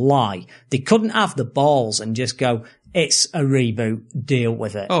had to lie. They couldn't have the balls and just go, it's a reboot, deal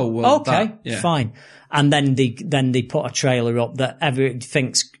with it. Oh, well, okay, fine. And then they put a trailer up that everyone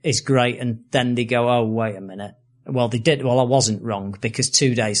thinks is great, and then they go, oh, wait a minute. Well, they did. Well, I wasn't wrong, because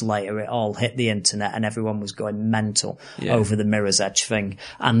 2 days later it all hit the internet and everyone was going mental over the Mirror's Edge thing.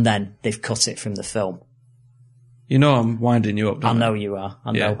 And then they've cut it from the film. You know I'm winding you up, don't I know you are.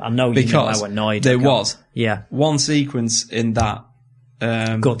 I know you know how annoyed there was one sequence in that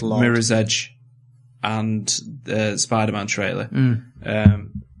Good Lord. Mirror's Edge and Spider-Man trailer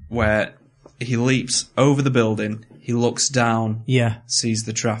where he leaps over the building, he looks down, sees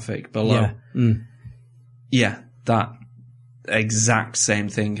the traffic below. That exact same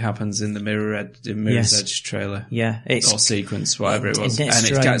thing happens in the Mirror's Edge trailer. Yeah, or sequence, whatever it was. And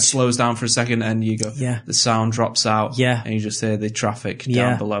it slows down for a second and you go, the sound drops out, and you just hear the traffic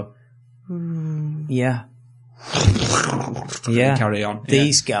down below. Yeah. Carry on.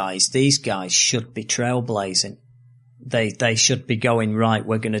 These guys should be trailblazing. They should be going, right,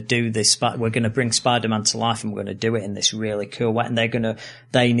 we're going to do this, we're going to bring Spider-Man to life and we're going to do it in this really cool way. And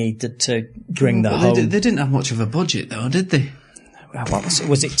they need to bring the home. They didn't have much of a budget though, did they? What was it?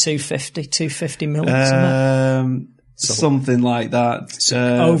 Was it 250 million? Something like that.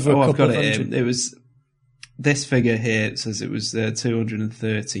 Over a couple of it hundred. It was this figure here. It says it was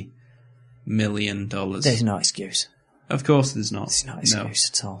 $230 million. There's no excuse. Of course, there's not. It's not an excuse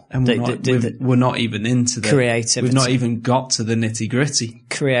at all. And we're not even into the creativity. We've not even got to the nitty gritty.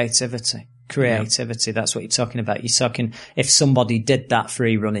 Creativity. That's what you're talking about. You're talking, if somebody did that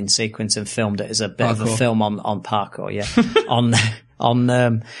free running sequence and filmed it as a bit of a film on parkour, on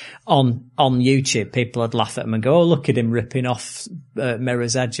YouTube, people would laugh at him and go, oh, look at him ripping off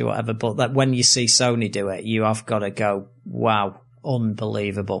Mirror's Edge or whatever. But that when you see Sony do it, you have got to go, wow,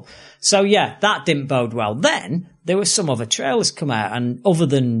 unbelievable. So that didn't bode well. Then there were some other trailers come out, and other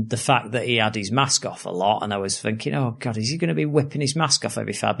than the fact that he had his mask off a lot, and I was thinking, oh God, is he going to be whipping his mask off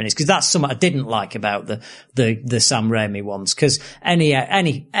every 5 minutes? Because that's something I didn't like about the Sam Raimi ones. Because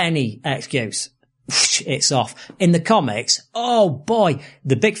any excuse, it's off. In the comics, oh boy,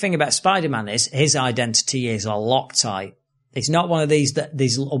 the big thing about Spider-Man is his identity is a Loctite. It's not one of these that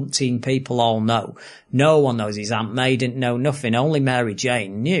these umpteen people all know. No one knows. His Aunt May didn't know nothing. Only Mary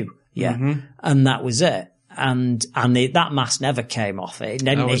Jane knew. And that was it. And that mask never came off. I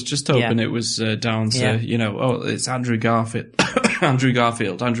was just hoping it was down to, it's Andrew Garfield. Andrew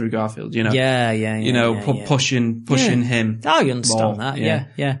Garfield, you know. Pushing him. I understand more, that.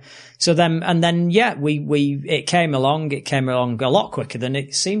 Yeah. So then, it came along a lot quicker than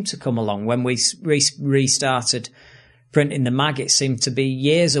it seemed to come along when we restarted printing the mag. It seemed to be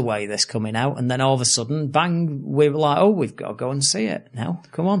years away, this coming out, and then all of a sudden, bang, we were like, oh, we've got to go and see it now.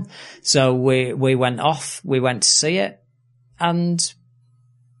 Come on. So we went to see it, and,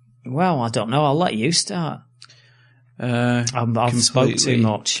 well, I don't know, I'll let you start. I've spoke too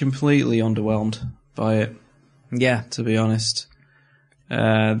much. Completely underwhelmed by it. Yeah. To be honest.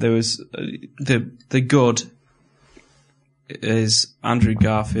 There was, the good is Andrew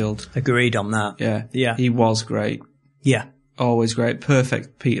Garfield. Agreed on that. Yeah. He was great. Yeah. Always great.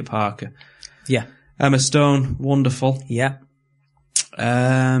 Perfect Peter Parker. Yeah. Emma Stone, wonderful. Yeah.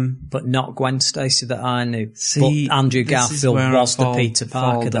 But not Gwen Stacy that I knew. See, but Andrew this is Garfield where I was the fall- Peter fall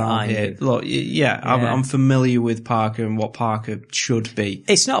Parker that down I here. knew. Look, I'm familiar with Parker and what Parker should be.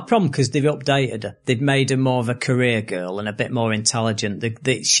 It's not a problem because they've updated her. They've made her more of a career girl and a bit more intelligent.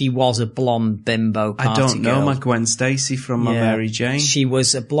 She was a blonde bimbo party girl. I don't know my Gwen Stacy from my Mary Jane. She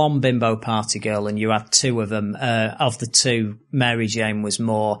was a blonde bimbo party girl, and you had two of them. Of the two, Mary Jane was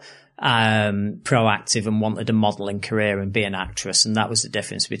more proactive and wanted a modelling career and be an actress, and that was the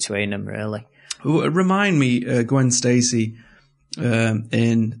difference between them, really. Remind me, Gwen Stacy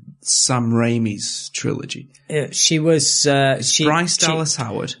in Sam Raimi's trilogy. She was Bryce Dallas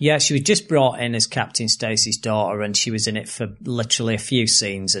Howard. Yeah, she was just brought in as Captain Stacy's daughter, and she was in it for literally a few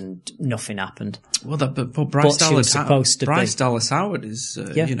scenes, and nothing happened. Well, but Bryce Dallas Bryce Dallas Howard is,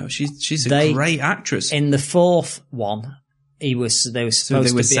 she's a great actress. In the fourth one, there was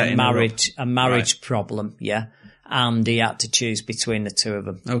supposed to be a marriage problem, and he had to choose between the two of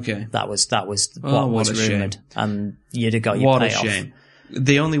them. Okay, that was what was rumoured, and you'd have got your payoff. What a shame.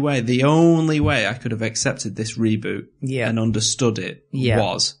 The only way I could have accepted this reboot and understood it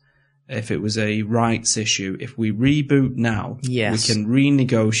was if it was a rights issue. If we reboot now, we can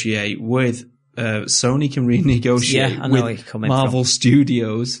renegotiate with Sony can renegotiate with Marvel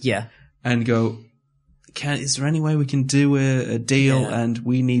Studios, and go. Is there any way we can do a deal? And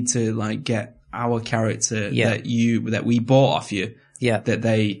we need to get our character that we bought off you, that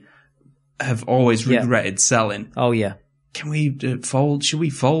they have always regretted selling. Oh yeah. Can we fold? Should we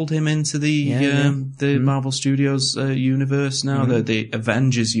fold him into the Marvel Studios universe now? The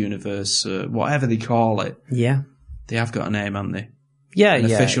Avengers universe, whatever they call it. Yeah, they have got a name, haven't they? Yeah, an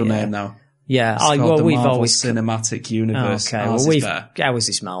official name now. Yeah, it's called the we've Marvel always Cinematic Universe. Okay, ours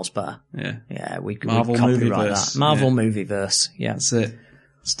is miles better. Yeah, we Marvel Movieverse. That. Marvel Movieverse. Yeah, that's it.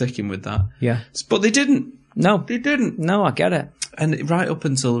 Sticking with that. Yeah, but they didn't. No, they didn't. No, I get it. And right up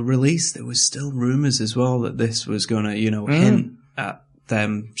until release, there was still rumours as well that this was going to, hint at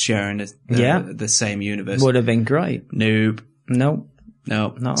them sharing the same universe. Would have been great. Nope. No,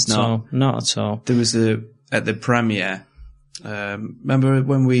 not at all. Not at all. There was at the premiere. Remember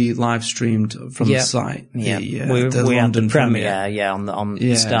when we live streamed from the site? Yeah, the we had the London premiere. On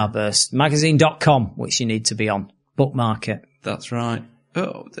Starburst.magazine.com, which you need to be on. Bookmark it. That's right.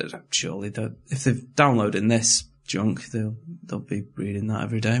 Oh, surely if they're downloading this junk, they'll be reading that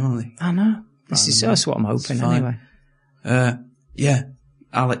every day, won't they? I know. That's what I'm hoping anyway.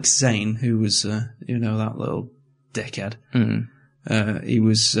 Alex Zane, who was that little dickhead. He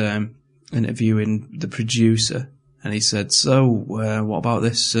was interviewing the producer, and he said, "So, what about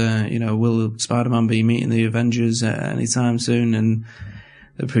this? Will Spider-Man be meeting the Avengers anytime soon?" And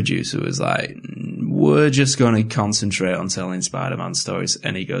the producer was like, "We're just going to concentrate on telling Spider-Man stories."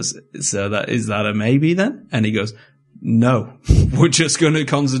 And he goes, "So is that a maybe then?" And he goes, "No, we're just going to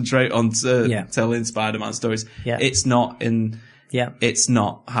concentrate on telling Spider-Man stories." Yeah. It's not it's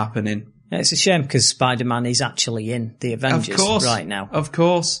not happening. Yeah, it's a shame because Spider-Man is actually in the Avengers right now. Of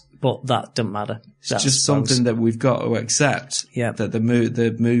course. But that doesn't matter. It's just something that we've got to accept. Yeah. That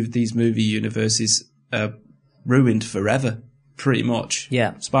these movie universes are ruined forever. Pretty much.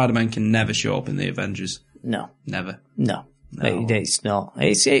 Yeah. Spider-Man can never show up in the Avengers. No. Never. No. It's not.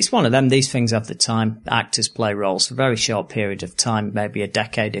 It's one of them. These things have the time. Actors play roles for a very short period of time, maybe a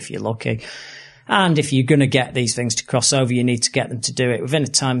decade if you're lucky. And if you're going to get these things to cross over, you need to get them to do it within a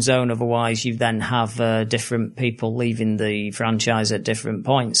time zone. Otherwise, you then have different people leaving the franchise at different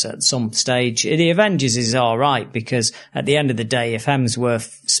points at some stage. The Avengers is all right because at the end of the day, if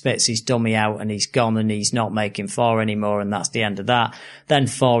Hemsworth spits his dummy out and he's gone and he's not making Thor anymore and that's the end of that, then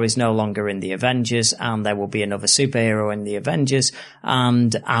Thor is no longer in the Avengers and there will be another superhero in the Avengers.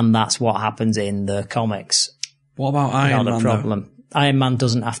 And that's what happens in the comics. What about Iron Man? Not a problem. Iron Man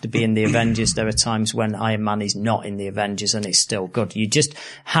doesn't have to be in the Avengers. There are times when Iron Man is not in the Avengers and it's still good. You just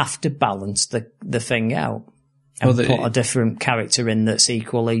have to balance the thing out and put a different character in that's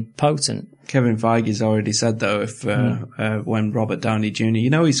equally potent. Kevin Feige's already said, though, if when Robert Downey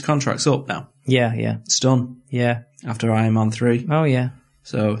Jr., his contract's up now. Yeah. It's done. Yeah. After Iron Man 3. Oh, yeah.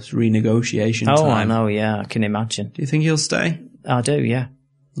 So it's renegotiation time. Oh, I know, yeah. I can imagine. Do you think he'll stay? I do, yeah.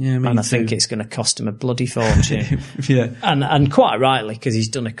 Yeah, me and I too. think it's going to cost him a bloody fortune. Yeah. And quite rightly, because he's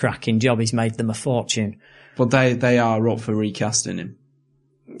done a cracking job. He's made them a fortune. But they are up for recasting him.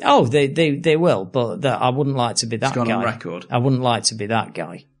 Oh, they will, but I wouldn't like to be that guy. It's gone on record. I wouldn't like to be that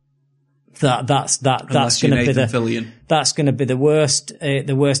guy. That's going to be that's going to be the worst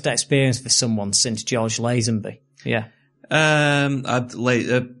experience for someone since George Lazenby. Yeah.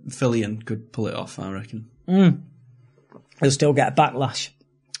 Fillion could pull it off, I reckon. He'll still get a backlash.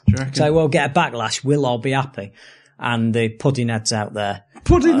 Do you reckon? So we'll get a backlash. We'll all be happy. and the Puddingheads out there.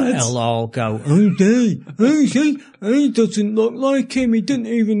 Puddingheads. They'll all go, he doesn't look like him. He doesn't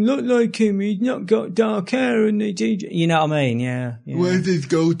even look like him. He's not got dark hair, and you know what I mean? Yeah. Where's his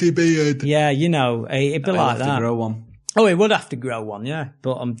goatee beard? Yeah, you know, it'd be like have that. To grow one. Oh, he would have to grow one, yeah.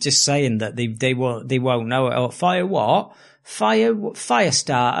 But I'm just saying that they won't know it. Oh, Fire what?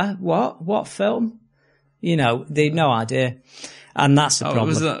 Firestarter? What film? You know, they've no idea. And that's the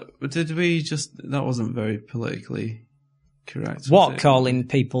problem. That wasn't very politically correct. What, calling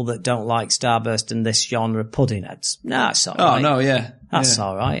people that don't like Starburst and this genre Puddingheads? No, it's all right. Oh, no, yeah. That's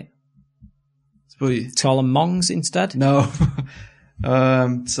all right. But, call them Mongs instead? No.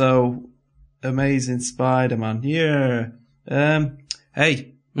 So, Amazing Spider-Man. Yeah.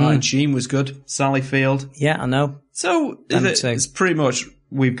 Hey, Martin Sheen was good. Sally Field. Yeah, I know. So, it's pretty much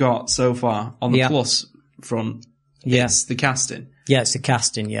we've got so far on the plus front. Yeah. It's the casting. Yeah, it's the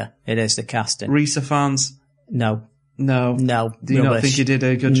casting, yeah. It is the casting. Risa fans? No. No. Do you not think he did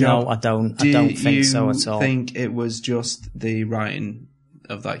a good job? No, I don't. I don't think so at all. Do you think it was just the writing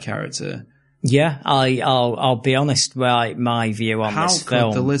of that character? Yeah, I'll be honest. Right, my view on this film. How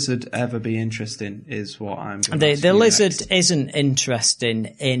could the lizard ever be interesting? Is what I'm going to ask the you lizard next. isn't interesting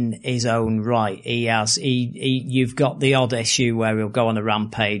in his own right. You've got the odd issue where he'll go on a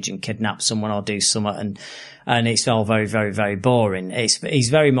rampage and kidnap someone or do something, and it's all very, very, very boring. He's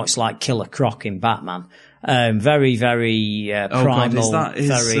very much like Killer Croc in Batman. Very, very primal. God, is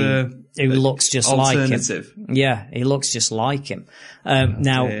that his, who looks just like him. Yeah, he looks just like him.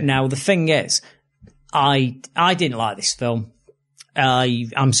 Now the thing is, I didn't like this film.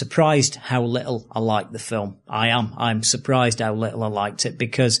 I'm surprised how little I liked the film. I'm surprised how little I liked it,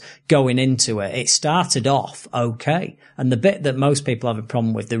 because going into it started off okay. And the bit that most people have a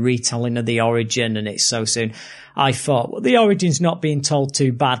problem with, the retelling of the origin, and it's so soon, I thought, well, the origin's not being told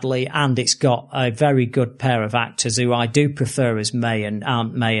too badly, and it's got a very good pair of actors who I do prefer as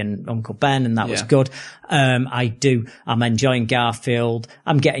Aunt May and Uncle Ben, and that was good. I'm enjoying Garfield.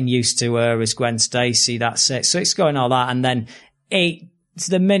 I'm getting used to her as Gwen Stacy. That's it. So it's going all that, and then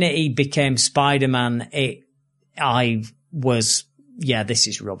the minute he became Spider-Man, this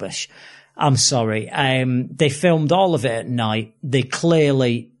is rubbish. I'm sorry. They filmed all of it at night. They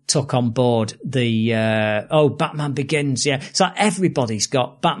clearly took on board the, Batman Begins. Yeah. So everybody's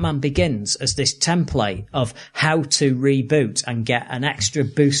got Batman Begins as this template of how to reboot and get an extra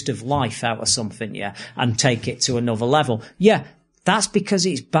boost of life out of something. Yeah. And take it to another level. Yeah. That's because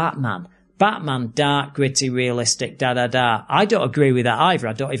it's Batman. Batman, dark, gritty, realistic, da-da-da. I don't agree with that either.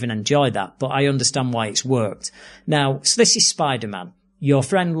 I don't even enjoy that, but I understand why it's worked. Now, so this is Spider-Man, your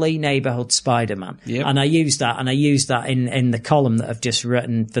friendly neighborhood Spider-Man. Yep. And I use that in the column that I've just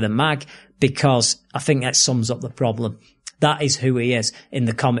written for the mag, because I think that sums up the problem. That is who he is in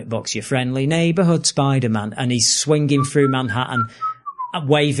the comic books, your friendly neighborhood Spider-Man. And he's swinging through Manhattan,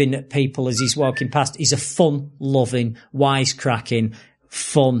 waving at people as he's walking past. He's a fun-loving, wisecracking,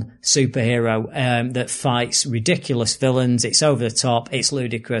 fun superhero that fights ridiculous villains. It's over the top. It's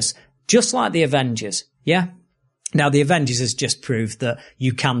ludicrous. Just like the Avengers. Yeah? Now, the Avengers has just proved that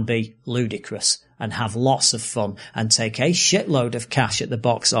you can be ludicrous and have lots of fun and take a shitload of cash at the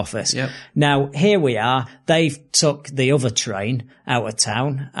box office. Yep. Now, here we are. They've took the other train out of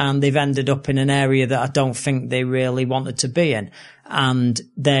town, and they've ended up in an area that I don't think they really wanted to be in. And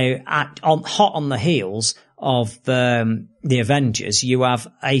they're hot on the heels of the Avengers. You have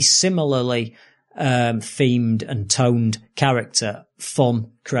a similarly themed and toned character,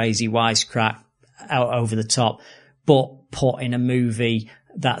 fun, crazy, wisecrack, out over the top, but put in a movie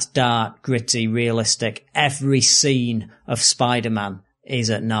that's dark, gritty, realistic. Every scene of Spider-Man is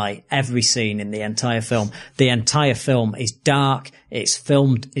at night. Every scene in the entire film. The entire film is dark. It's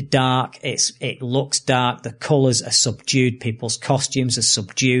filmed dark. It looks dark. The colours are subdued. People's costumes are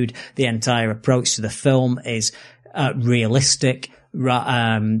subdued. The entire approach to the film is realistic.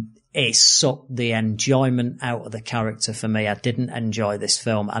 It sucked the enjoyment out of the character for me. I didn't enjoy this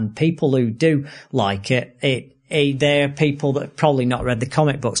film, and people who do like it, they're people that have probably not read the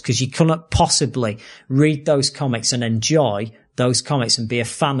comic books, because you cannot possibly read those comics and enjoy those comics and be a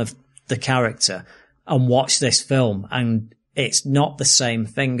fan of the character and watch this film, and it's not the same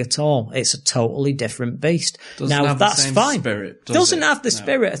thing at all. It's a totally different beast. Now that's fine. Doesn't have the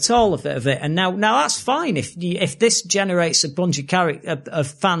spirit at all of it. And now that's fine. If this generates a bunch of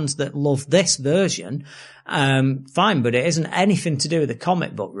fans that love this version, fine. But it isn't anything to do with the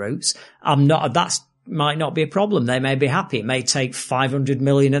comic book roots. Might not be a problem. They may be happy. It may take 500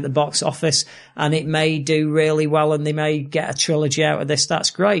 million at the box office, and it may do really well, and they may get a trilogy out of this.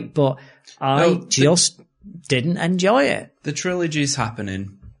 That's great. But I didn't enjoy it. The trilogy's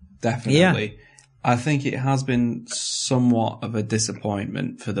happening, definitely. I think it has been somewhat of a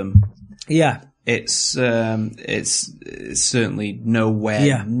disappointment for them. Yeah. It's certainly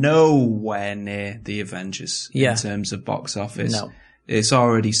nowhere near the Avengers in terms of box office. No. It's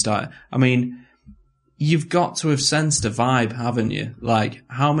already started. I mean, you've got to have sensed a vibe, haven't you? Like,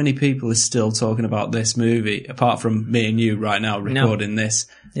 how many people are still talking about this movie, apart from me and you right now recording this?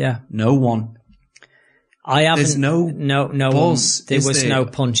 Yeah. No one. I haven't. There's no buzz. There was no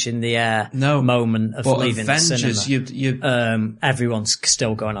punch in the air moment of leaving Avengers, the cinema. Everyone's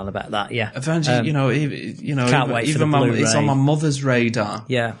still going on about that. Yeah, Avengers. Can't wait for the Blu-ray. It's on my mother's radar.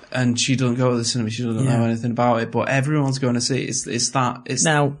 Yeah, and she doesn't go to the cinema. She doesn't know anything about it. But everyone's going to see it. It's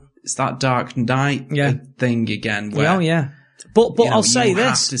that Dark Knight thing again. Where, But I'll say this.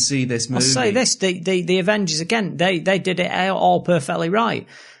 Have to see this movie. I'll say this. The Avengers again. They did it all perfectly right.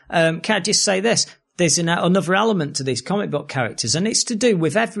 Can I just say this? There's another element to these comic book characters, and it's to do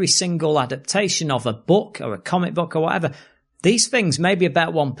with every single adaptation of a book or a comic book or whatever. These things may be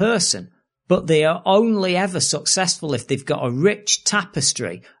about one person, but they are only ever successful if they've got a rich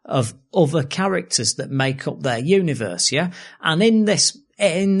tapestry of other characters that make up their universe, yeah? And in this,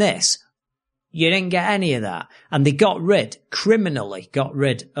 you didn't get any of that. And they criminally got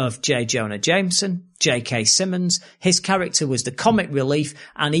rid of J. Jonah Jameson, J.K. Simmons. His character was the comic relief,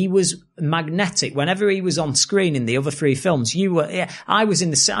 and he was magnetic. Whenever he was on screen in the other three films, I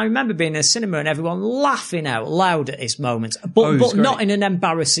remember being in a cinema and everyone laughing out loud at his moments, but not in an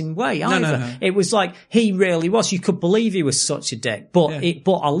embarrassing way either. No. It was like, he really was. You could believe he was such a dick, but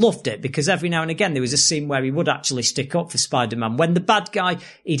I loved it because every now and again there was a scene where he would actually stick up for Spider-Man. When the bad guy,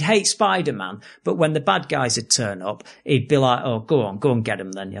 he'd hate Spider-Man, but when the bad guys would turn up, he'd be like, oh, go on, get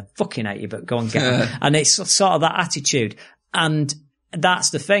him then. You fucking hate you, but go and get him. And it's sort of that attitude. And that's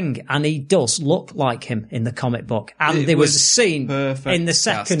the thing. And he does look like him in the comic book. And there was a scene in the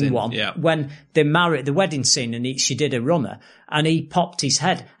second one when they married, the wedding scene, and she did a runner, and he popped his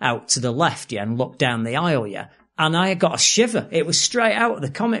head out to the left, and looked down the aisle, and I got a shiver. It was straight out of the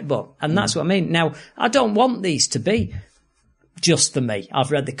comic book. And that's what I mean. Now, I don't want these to be just for me.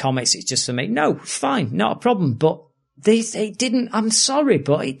 I've read the comics, it's just for me. No, fine, not a problem. But I'm sorry,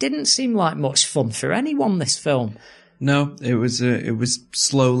 but it didn't seem like much fun for anyone, this film. No, it was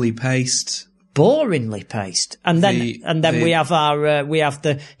slowly paced. Boringly paced. And then we have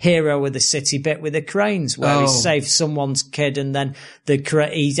the hero of the city bit with the cranes where he saves someone's kid, and then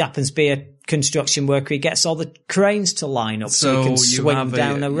he happens to be a construction worker. He gets all the cranes to line up so he can swing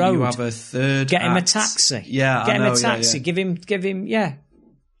down a road. You have a third Get him a taxi. Yeah, Get him a taxi. Give him,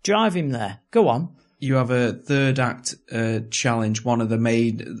 drive him there. Go on. You have a third act challenge. One of the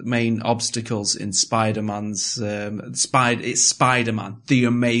main obstacles in Spider-Man's it's Spider-Man, the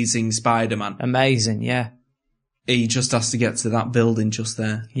Amazing Spider-Man. Amazing, yeah. He just has to get to that building just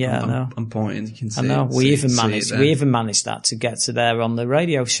there. Yeah, I know. I'm pointing. You can see. I know. We even managed that to get to there on the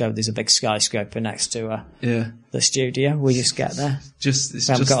radio show. There's a big skyscraper next to the studio. We just get there. We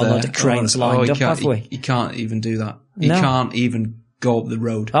haven't got a lot of cranes lined up, have we? You can't even do that. You can't even go up the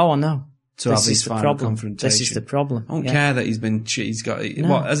road. Oh, I know. To have his final confrontation. This is the problem. I don't care that he's got,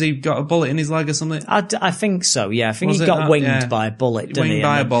 what, has he got a bullet in his leg or something? I think so, yeah. I think he got winged by a bullet, didn't he? Winged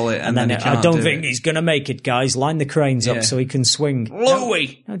by a bullet, and then I don't think he's going to make it, guys. Line the cranes up so he can swing.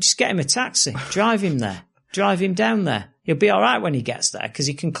 Louie! No, just get him a taxi. Drive him there. Drive him down there. He'll be all right when he gets there, because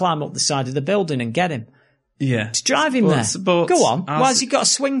he can climb up the side of the building and get him. Yeah. Just drive him there. Go on. Why has he got a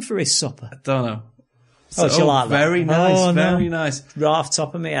swing for his supper? I don't know. Do you like that? Very nice, very nice. Right off the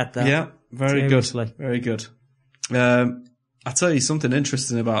top of my head there. Yeah. Very good. Very good. I'll tell you something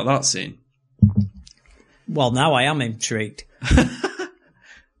interesting about that scene. Well, now I am intrigued.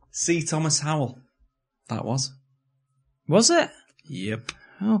 C. Thomas Howell. That was. Was it? Yep.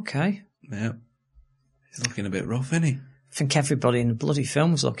 Okay. Yep. He's looking a bit rough, isn't he? I think everybody in the bloody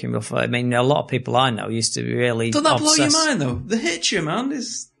film was looking rough. I mean, a lot of people I know used to be really Doesn't that blow your mind, though? The Hitcher, man,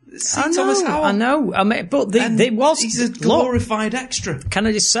 is C. Thomas Howell. I know. I mean, but he's a glorified extra. Can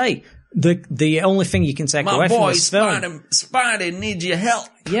I just say... The only thing you can take away from this film, Spidey needs your help.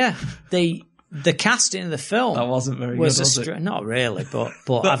 Yeah, the casting of the film that wasn't very good, was it? Not really, but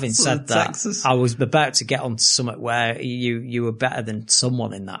having said that, Texas. I was about to get onto something where you were better than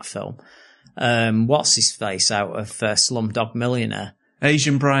someone in that film. What's his face out of Slumdog Millionaire?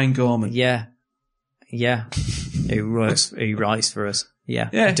 Asian Brian Gorman. Yeah, who writes for us. Yeah,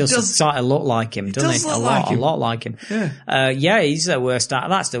 he does start to look like him, doesn't he? A lot like him. Yeah, he's the worst.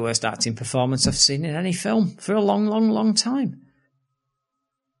 That's the worst acting performance I've seen in any film for a long, long, long time.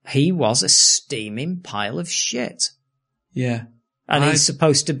 He was a steaming pile of shit. Yeah, and he's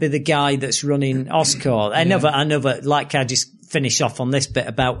supposed to be the guy that's running Oscorp. Another, like I just finish off on this bit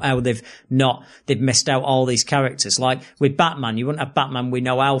about how they've missed out all these characters. Like with Batman, you wouldn't have Batman. We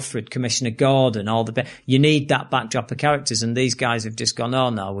know Alfred, Commissioner Gordon, you need that backdrop of characters, and these guys have just gone, oh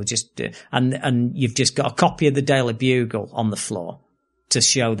no, we'll just and you've just got a copy of the Daily Bugle on the floor to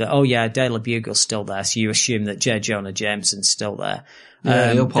show that, oh yeah, Daily Bugle's still there, so you assume that J. Jonah Jameson's still there.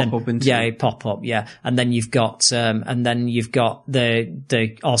 Yeah, he'll pop up into. Yeah, he'll pop up. Yeah, and then you've got the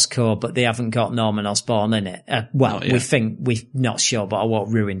Oscorp, but they haven't got Norman Osborn in it. We think we're not sure, but I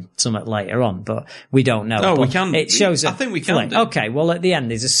won't ruin something later on. But we don't know. Oh, but we can. It shows. I think we can. Okay, well at the end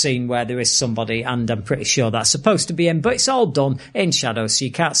there's a scene where there is somebody, and I'm pretty sure that's supposed to be him, but it's all done in shadow, so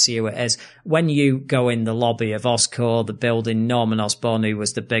you can't see who it is. When you go in the lobby of Oscorp, the building, Norman Osborn, who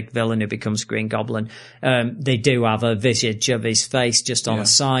was the big villain who becomes Green Goblin, they do have a visage of his face just on a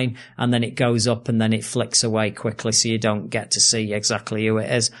sign, and then it goes up and then it flicks away quickly, so you don't get to see exactly who it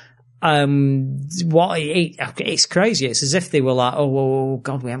is. It's crazy. It's as if they were like, oh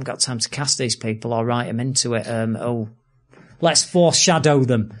God, we haven't got time to cast these people or write them into it. Let's foreshadow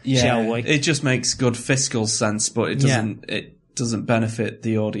them, shall we? It just makes good fiscal sense, but it doesn't. It doesn't benefit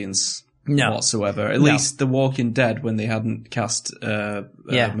the audience whatsoever. At least The Walking Dead, when they hadn't cast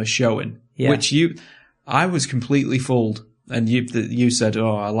Michonne, which I was completely fooled. And you said,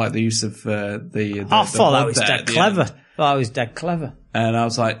 "Oh, I like the use of the." I thought that was dead clever. That was dead clever. And I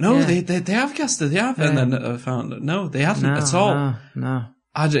was like, "No, they have cast it. They have." And then I found no, they hadn't at all. No.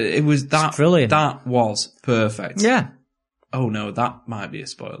 It was that brilliant. That was perfect. Yeah. Oh no, that might be a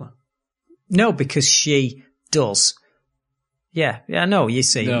spoiler. No, because she does. Yeah. No, you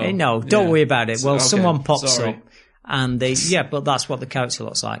see, no, don't worry about it. Well, someone pops up. And but that's what the character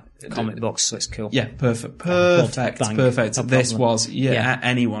looks like. Comic books, so it's cool. Yeah, perfect. No this was,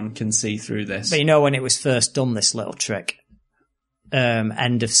 anyone can see through this. But when it was first done, this little trick,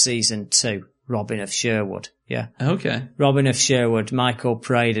 end of season 2, Robin of Sherwood. Yeah. Okay. Robin of Sherwood, Michael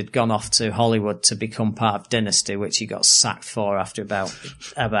Praed had gone off to Hollywood to become part of Dynasty, which he got sacked for after about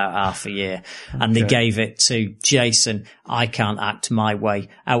half a year. And they gave it to Jason. I can't act my way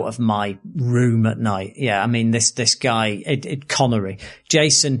out of my room at night. Yeah. I mean, this guy, Connery,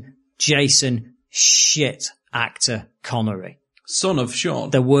 Jason, shit actor Connery. Son of Sean.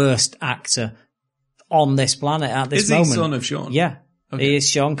 The worst actor on this planet at this moment. Is he son of Sean? Yeah. Okay. He is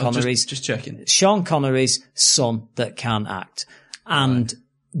Sean Connery's. Just checking. Sean Connery's son that can act, and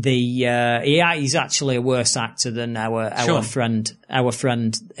he's actually a worse actor than our friend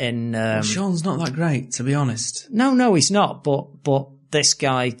in. Sean's not that great, to be honest. No, he's not. But this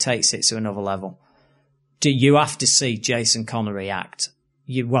guy takes it to another level. You have to see Jason Connery act.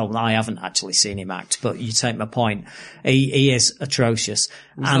 I haven't actually seen him act, but you take my point. He is atrocious.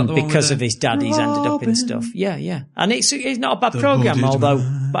 And because of his dad, he's ended up in stuff. Yeah. And it's not a bad program, although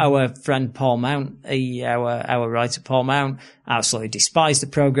our friend Paul Mount, our writer Paul Mount, absolutely despised the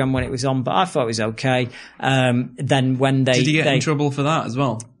program when it was on, but I thought it was okay. Then when Did he get in trouble for that as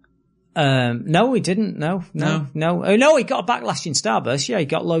well? No, he didn't. No. Oh, no, he got a backlash in Starburst. Yeah, he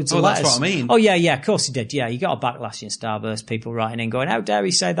got loads of letters. That's what I mean. Oh, yeah, of course he did. Yeah, he got a backlash in Starburst. People writing in going, how dare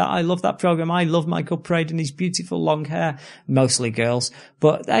he say that? I love that program. I love Michael Praed and his beautiful long hair. Mostly girls.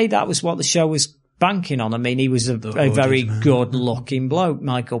 But hey, that was what the show was banking on. I mean, he was a very good looking bloke,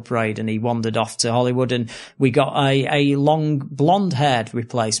 Michael Praed, and he wandered off to Hollywood, and we got a long blonde haired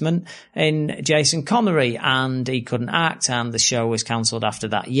replacement in Jason Connery, and he couldn't act, and the show was cancelled after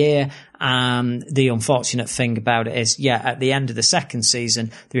that year. The unfortunate thing about it is, at the end of the second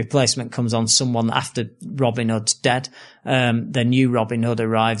season, the replacement comes on someone after Robin Hood's dead. The new Robin Hood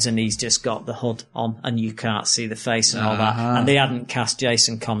arrives and he's just got the hood on and you can't see the face and all that. And they hadn't cast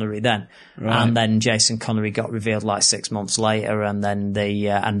Jason Connery then. Right. And then Jason Connery got revealed like 6 months later, and then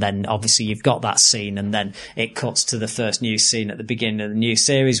and then obviously you've got that scene, and then it cuts to the first news scene at the beginning of the new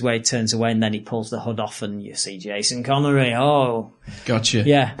series where he turns away and then he pulls the hood off and you see Jason Connery. Oh. Gotcha.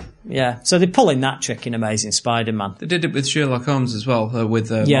 Yeah. So they're pulling that trick in Amazing Spider-Man. They did it with Sherlock Holmes as well, with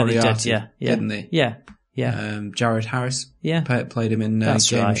Moriarty, didn't they? Yeah. Jared Harris played him in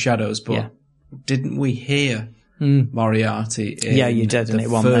Game of Shadows, but didn't we hear Moriarty in you did, and it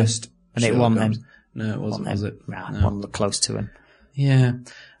wasn't him. And it wasn't him. No, it wasn't, was it? No. Wasn't close to him. Yeah.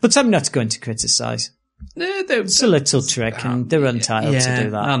 But I'm not going to criticise. It's a little trick, and they're entitled to do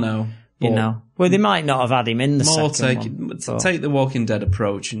that. I know. Well, they might not have had him in the second one. Take the Walking Dead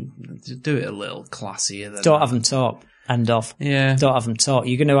approach and do it a little classier. Don't have them talk. End of. Yeah. Don't have them talk.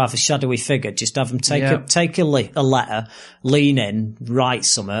 You're going to have a shadowy figure. Just have them take a letter, lean in, write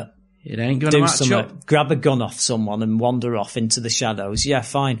something. It ain't going to match up. Grab a gun off someone and wander off into the shadows. Yeah,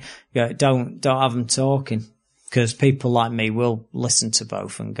 fine. Don't have them talking. because people like me will listen to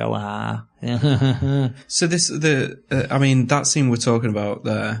both and go, ah. So that scene we're talking about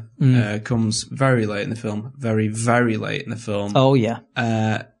there comes very late in the film, very, very late in the film. Oh, yeah.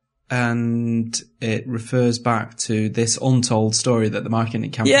 And it refers back to this untold story that the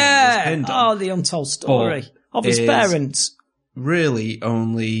marketing campaign was pinned on. Oh, the untold story of his parents. Really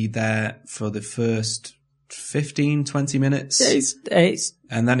only there for the first 15, 20 minutes.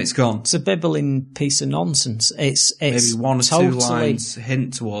 And then it's gone. It's a bibbling piece of nonsense. It's maybe one or totally, two lines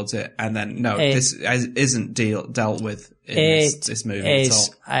hint towards it, and then this isn't dealt with in this movie at all. It is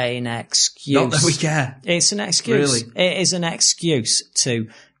an excuse. Not that we care. It's an excuse. Really. It is an excuse to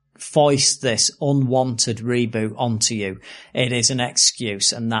foist this unwanted reboot onto you. It is an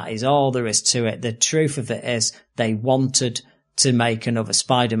excuse, and that is all there is to it. The truth of it is they wanted to make another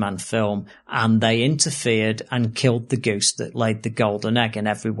Spider-Man film, and they interfered and killed the goose that laid the golden egg, and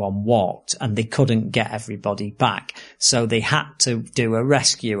everyone walked, and they couldn't get everybody back. So they had to do a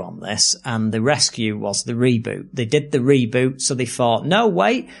rescue on this, and the rescue was the reboot. They did the reboot, so they thought, no,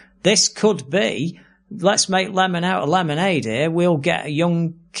 wait, this could be, let's make lemon out of lemonade here. We'll get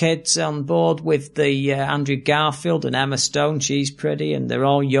young kids on board with the Andrew Garfield and Emma Stone. She's pretty and they're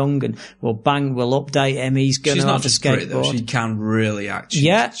all young, and we'll update him. He's going to have a skateboard. Pretty, though. She can really act.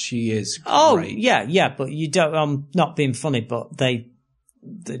 She is great. Oh, yeah, but you don't, I'm not being funny, but the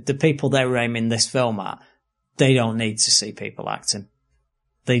people they were aiming this film at, they don't need to see people acting.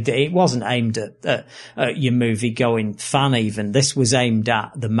 It wasn't aimed at your movie-going fan even. This was aimed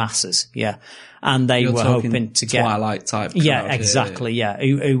at the masses, yeah. And they were hoping to get... Twilight type crowd. Yeah, exactly, yeah.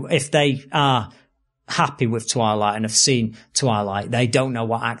 Who, if they are happy with Twilight and have seen Twilight, they don't know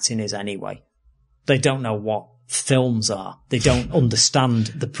what acting is anyway. They don't know what films are. They don't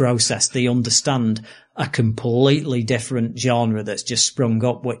understand the process. They understand a completely different genre that's just sprung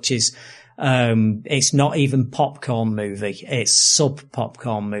up, which is... it's not even popcorn movie. It's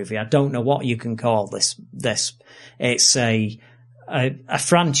sub-popcorn movie. I don't know what you can call this. It's a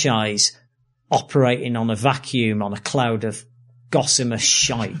franchise operating on a vacuum on a cloud of gossamer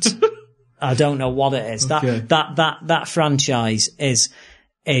shite. I don't know what it is. Okay. That franchise is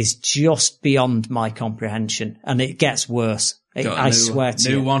just beyond my comprehension, and it gets worse. I swear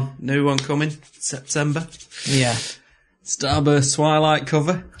to you. New one coming September. Yeah. Starburst Twilight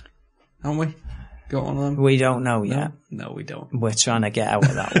cover. Haven't we? Got one of them? We don't know yet. No, we don't. We're trying to get out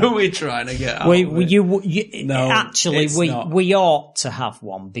of that one. We're trying to get out of it. We ought to have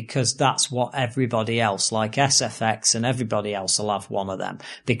one, because that's what everybody else, like SFX and everybody else, will have one of them,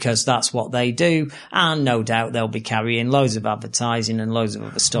 because that's what they do. And no doubt they'll be carrying loads of advertising and loads of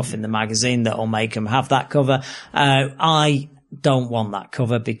other stuff in the magazine that'll make them have that cover. I don't want that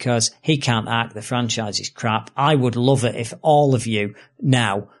cover because he can't act. The franchise is crap. I would love it if all of you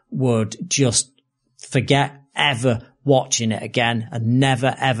now would just forget ever watching it again and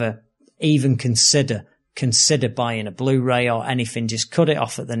never ever even consider buying a Blu-ray or anything. Just cut it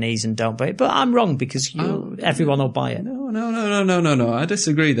off at the knees and don't buy it. But I'm wrong, because everyone will buy it. No. I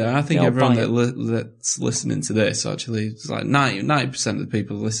disagree there. I think everyone that's listening to this, actually, it's like 90% of the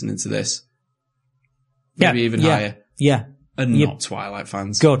people listening to this, maybe even higher, are not Twilight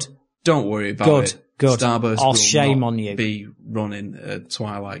fans. Good. Don't worry about it. Good. Starburst will shame not on you. Be running a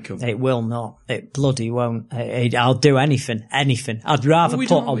Twilight cover. It will not. It bloody won't. I'll do anything. I'd rather put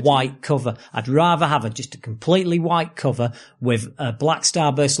a white cover. I'd rather have just a completely white cover with a black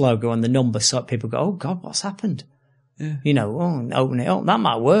Starburst logo and the number, so people go, oh God, what's happened? Yeah. Open it up. That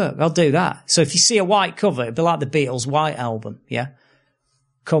might work. I'll do that. So if you see a white cover, it'd be like the Beatles' White Album, yeah?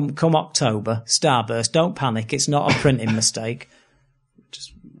 Come October, Starburst, don't panic. It's not a printing mistake.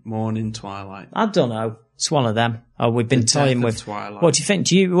 Morning Twilight. I don't know. It's one of them. Oh, we've been toying with Twilight. What do you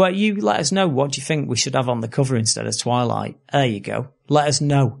think? You let us know. What do you think we should have on the cover instead of Twilight? There you go. Let us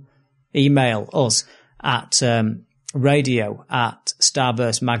know. Email us at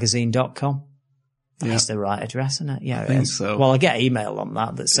radio@starburstmagazine.com. That's the right address, isn't it? Yeah, I think so. Well, I get email on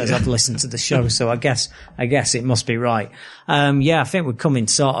that says I've listened to the show, so I guess it must be right. I think we're coming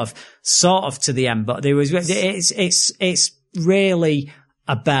sort of to the end, but it's really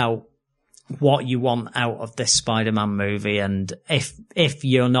about what you want out of this Spider-Man movie. And if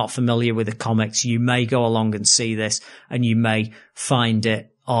you're not familiar with the comics, you may go along and see this and you may find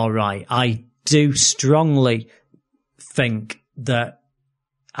it all right. I do strongly think that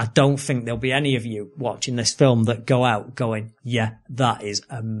I don't think there'll be any of you watching this film that go out going, yeah, that is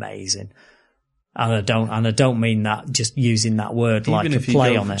amazing. And I don't mean that just using that word even like a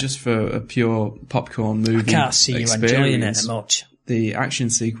play on it. Just for a pure popcorn movie, I can't see you enjoying it much. The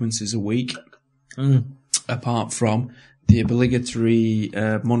action sequences are weak, apart from the obligatory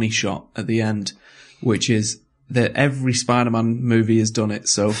money shot at the end, which is that every Spider-Man movie has done it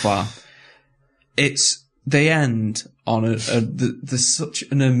so far. They end on such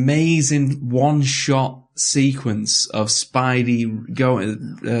an amazing one-shot sequence of Spidey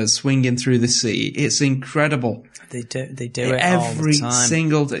going swinging through the sea. It's incredible. They do it every all the time.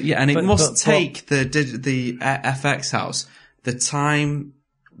 single day. Yeah, and it must take the FX house the time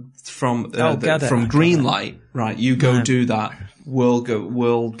from green light. Right, you go do that. We'll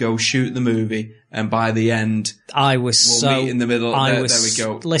go shoot the movie. And by the end, we'll meet in the middle. There we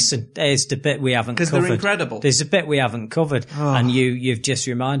go. Listen, there's the bit we haven't covered. Because they're incredible. There's a bit we haven't covered. And you've just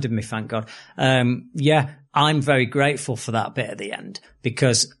reminded me, thank God. I'm very grateful for that bit at the end.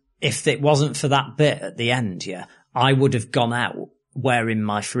 Because if it wasn't for that bit at the end, I would have gone out wearing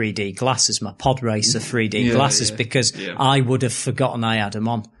my 3D glasses, my Pod Racer 3D glasses, because I would have forgotten I had them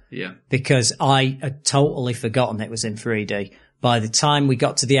on. Yeah. Because I had totally forgotten it was in 3D. By the time we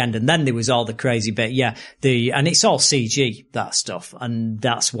got to the end, and then there was all the crazy bit, and it's all CG, that stuff, and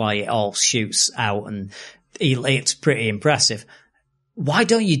that's why it all shoots out, and it's pretty impressive. Why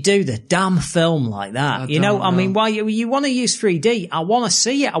don't you do the damn film like that? I mean, why you want to use 3D? I want to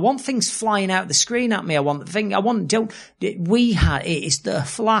see it. I want things flying out the screen at me. It's the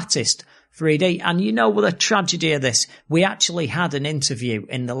flattest 3D. And you know what the tragedy of this? We actually had an interview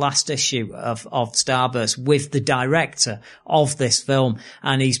in the last issue of Starburst with the director of this film,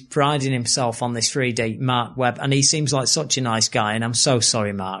 and he's priding himself on this 3D, Mark Webb, and he seems like such a nice guy, and I'm so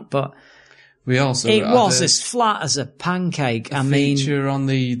sorry, Mark, but it was as flat as a pancake. I mean, feature on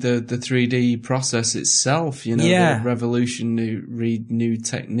the 3D process itself, the revolutionary new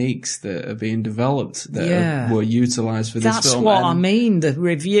techniques that are being developed that were utilised for this film. That's what I mean.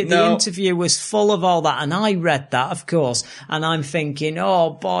 The interview was full of all that, and I read that, of course, and I'm thinking,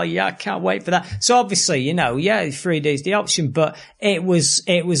 oh boy, I can't wait for that. So obviously, 3D is the option, but it was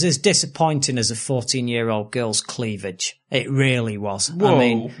as disappointing as a 14-year-old girl's cleavage. It really was. Whoa,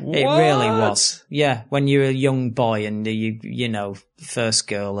 it really was. Yeah, when you're a young boy and you first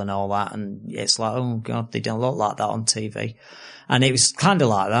girl and all that, and it's like, oh God, they don't look like that on TV. And it was kind of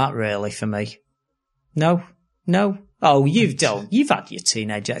like that, really, for me. No. Oh, you've had your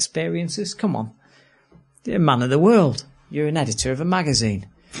teenage experiences. Come on. You're a man of the world. You're an editor of a magazine.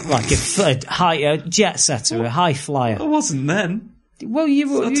 Like a jet setter, a high flyer. I wasn't then. Well,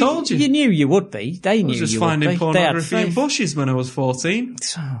 I told you. You knew you would be. They knew you would be. I was just finding pornography in bushes when I was 14.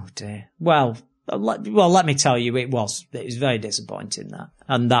 Oh, dear. Well, let me tell you, it was very disappointing, that.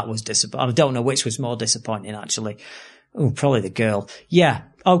 And that was disappointing. I don't know which was more disappointing, actually. Oh, probably the girl. Yeah,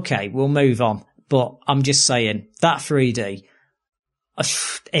 okay, we'll move on. But I'm just saying, that 3D,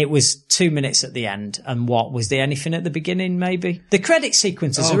 it was 2 minutes at the end, and was there anything at the beginning, maybe? The credit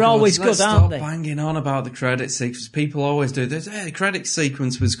sequences are always good, aren't they? Stop banging on about the credit sequence. People always do this. Hey, the credit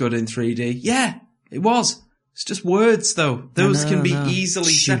sequence was good in 3D. Yeah, it was. It's just words, though. Those can be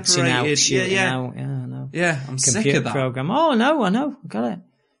easily separated. Out. Yeah, I know. Yeah, I'm sick of that. Program. Oh, no, I know. Got it.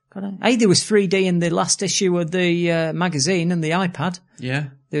 Hey, there was 3D in the last issue of the magazine and the iPad. Yeah.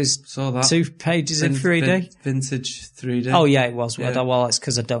 There was 2 pages in 3D. Vintage 3D. Oh, yeah, it was. Yeah. Well, it's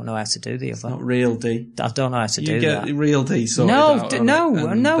because I don't know how to do the other. It's not real D. I don't know how to do that. You get real D sorted out.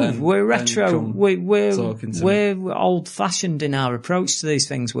 No. We're retro. We're old-fashioned in our approach to these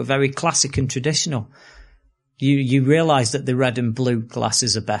things. We're very classic and traditional. You realise that the red and blue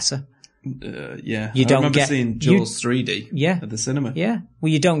glasses are better. Yeah. I remember seeing Jaws 3D at the cinema. Yeah.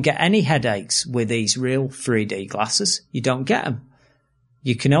 Well, you don't get any headaches with these real 3D glasses. You don't get them.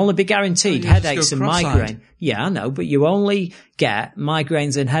 You can only be guaranteed headaches and migraine. Yeah, I know, but you only get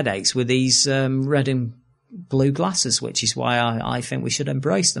migraines and headaches with these red and blue glasses, which is why I think we should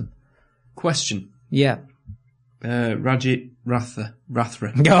embrace them. Question. Yeah. Raji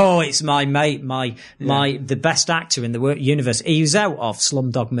Rathra. Oh, it's my mate, the best actor in the universe. He was out of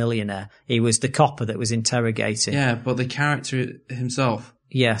Slumdog Millionaire. He was the copper that was interrogating. Yeah, but the character himself.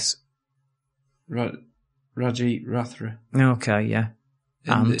 Yes. Raji Rathra. Okay, yeah.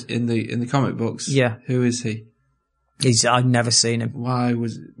 In the comic books. Yeah. Who is he? I've never seen him. Why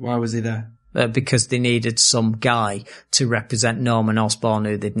was he there? Because they needed some guy to represent Norman Osborn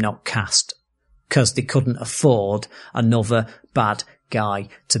who they'd not cast. Because they couldn't afford another bad guy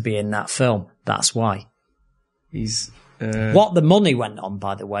to be in that film. That's why. He's what the money went on,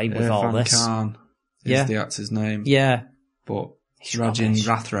 by the way, with all this. Khan is the actor's name. Yeah. But Rajan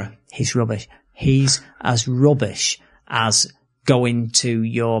Rathra. He's rubbish. He's as rubbish as going to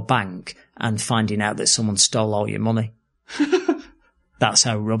your bank and finding out that someone stole all your money. That's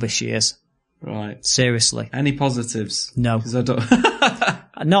how rubbish he is. Right. Seriously. Any positives? No. Because I don't...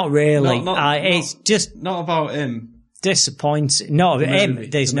 Not really. It's just... Not about him. disappointing. No,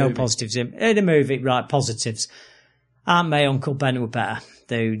 there's no movie. positives in the movie. Right, positives. Aunt May, Uncle Ben were better.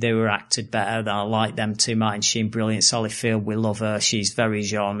 They were acted better. I like them too. Martin Sheen, brilliant. Sally Field, we love her. She's very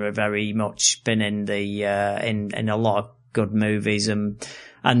genre, very much been in the in a lot of good movies and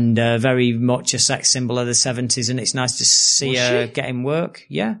very much a sex symbol of the 70s. And it's nice to see her getting work.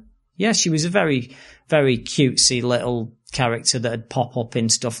 Yeah, she was a very, very cutesy little character that'd pop up in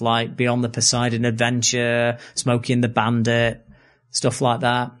stuff like Beyond the Poseidon Adventure, Smokey and the Bandit, stuff like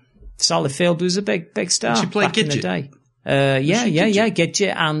that. Sally Field was a big star. Did she play back Gidget? in the day.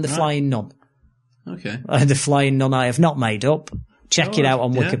 Gidget and the Flying Nun. Okay. The Flying Nun I have not made up. Check it out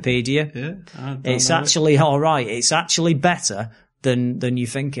on Wikipedia. Yeah. It's actually all right. It's actually better than you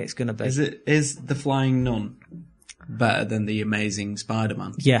think it's going to be. Is the Flying Nun better than the Amazing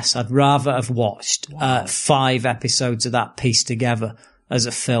Spider-Man? Yes, I'd rather have watched 5 episodes of that pieced together as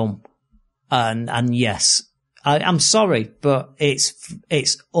a film. And yes, I'm sorry, but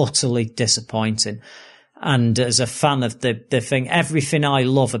it's utterly disappointing. And as a fan of the thing, everything I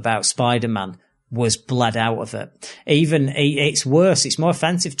love about Spider-Man was bled out of it. It's worse. It's more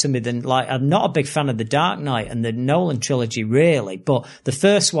offensive to me than, like, I'm not a big fan of The Dark Knight and the Nolan trilogy, really, but the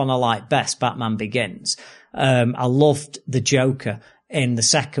first one I like best, Batman Begins. I loved the Joker in the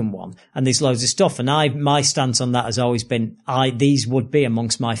second one, and there's loads of stuff. And my stance on that has always been, these would be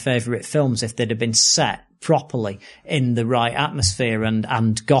amongst my favourite films if they'd have been set properly in the right atmosphere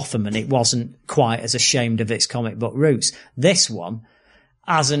and Gotham, and it wasn't quite as ashamed of its comic book roots. This one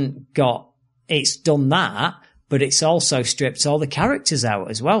hasn't got, it's done that, but it's also stripped all the characters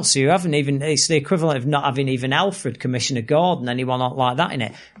out as well. So you haven't even, it's the equivalent of not having even Alfred, Commissioner Gordon, anyone like that in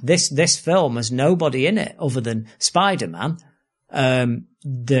it. This film has nobody in it other than Spider-Man,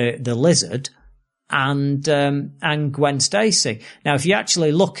 the Lizard, and Gwen Stacy. Now, if you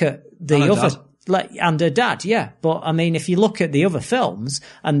actually look at the other, and her dad, yeah. But I mean, if you look at the other films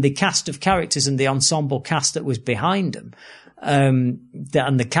and the cast of characters and the ensemble cast that was behind them, and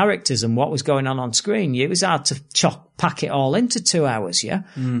the characters and what was going on screen, it was hard to pack it all into 2 hours, yeah.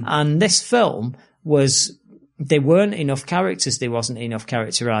 And this film there weren't enough characters. There wasn't enough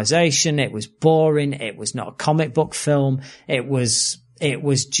characterization. It was boring. It was not a comic book film. It was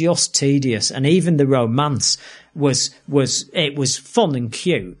just tedious. And even the romance was fun and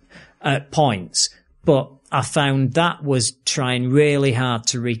cute at points, but I found that was trying really hard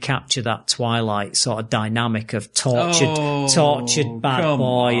to recapture that Twilight sort of dynamic of tortured bad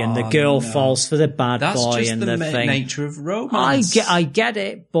boy, and the girl falls for the bad boy, and the thing. Nature of romance. I get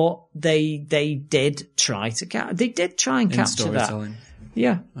it, but they did try and capture that.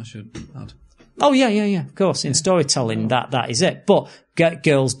 Yeah, I should add. Oh yeah, of course. In storytelling, that is it. But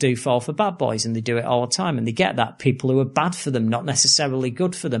girls do fall for bad boys, and they do it all the time, and they get that. People who are bad for them, not necessarily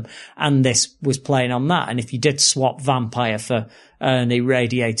good for them. And this was playing on that. And if you did swap vampire for an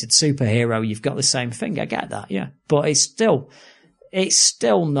irradiated superhero, you've got the same thing. I get that, yeah. But it's still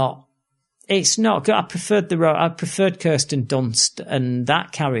not. It's not good. I preferred Kirsten Dunst and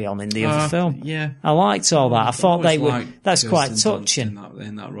that carry on in the other film. Yeah. I liked all that. I thought they were, that's Kirsten quite Dunst touching.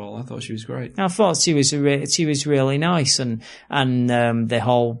 In that role. I thought she was great. I thought she was really nice, and the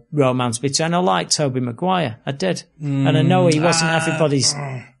whole romance between. I liked Tobey Maguire. I did. And I know he wasn't everybody's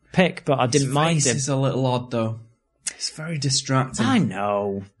pick, but I didn't mind him. His face is a little odd though. It's very distracting. I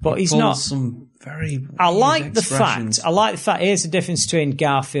know, but he's not. Some very. I like the fact. Here's the difference between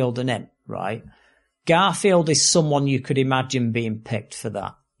Garfield and him. Right, Garfield is someone you could imagine being picked for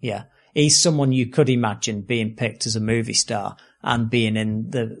that. Yeah, he's someone you could imagine being picked as a movie star and being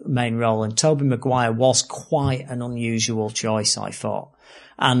in the main role. And Tobey Maguire was quite an unusual choice, I thought,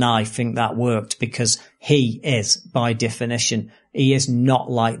 and I think that worked because he is, by definition, he is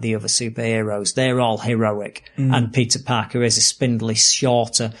not like the other superheroes. They're all heroic. And Peter Parker is a spindly,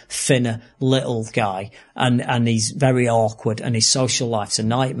 shorter, thinner, little guy. And he's very awkward, and his social life's a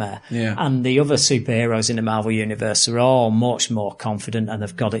nightmare. Yeah. And the other superheroes in the Marvel Universe are all much more confident and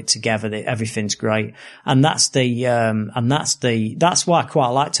have got it together. Everything's great. And that's why I quite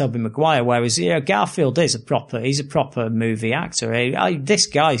like Tobey Maguire, whereas, Garfield is he's a proper movie actor. This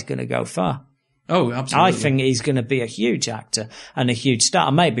guy's going to go far. Oh, absolutely. I think he's going to be a huge actor and a huge star.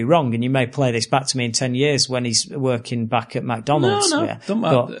 I may be wrong, and you may play this back to me in 10 years when he's working back at McDonald's. No, don't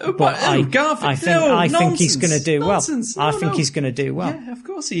matter. But I think he's going to do well. I think he's going to do well. Yeah, of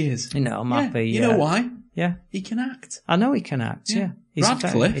course he is. I'm happy. You know why? Yeah. He can act. I know he can act, yeah.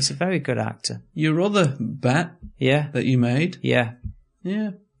 He's a very good actor. Your other bet that you made. Yeah.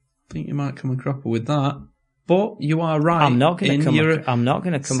 Yeah. I think you might come a cropper with that. But you are right. I'm not going to come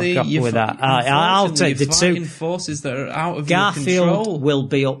a copper with that. I'll take the two forces that are out of Garfield your control. will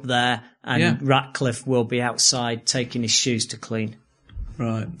be up there, and Ratcliffe will be outside taking his shoes to clean.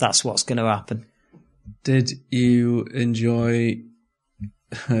 Right. That's what's going to happen. Did you enjoy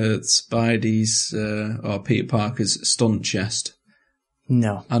Spidey's or Peter Parker's stunt chest?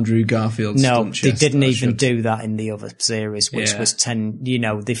 No. Andrew Garfield's stunt chest. No, they didn't even do that in the other series, which was 10,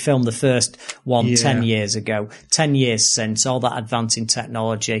 they filmed the first one 10 years ago. 10 years since, all that advancing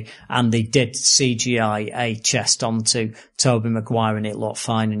technology, and they did CGI a chest onto Tobey Maguire and it looked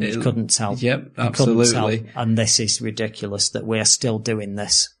fine and you couldn't tell. Yep, absolutely. Couldn't tell. And this is ridiculous that we're still doing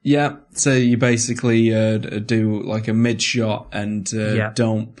this. Yeah, so you basically do like a mid shot and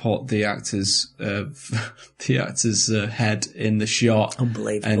don't put the actor's head in the shot.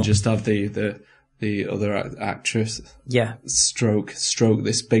 Unbelievable. And just have the other actress stroke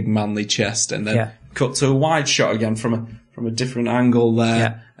this big manly chest and then cut to a wide shot again from a different angle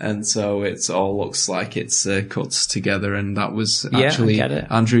there. And so it all looks like it's cut together, and that was actually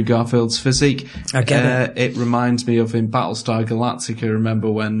Andrew Garfield's physique. I get it. It reminds me of in Battlestar Galactica,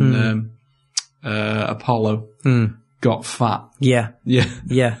 remember when Apollo got fat? Yeah.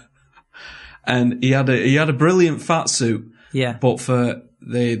 And he had a brilliant fat suit. Yeah. But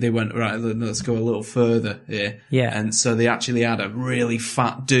they went, right, let's go a little further here. Yeah. And so they actually had a really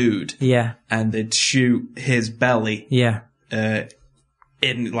fat dude. Yeah. And they'd shoot his belly. Yeah.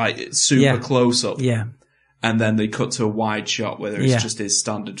 In like super close up. Yeah. And then they cut to a wide shot where it's just his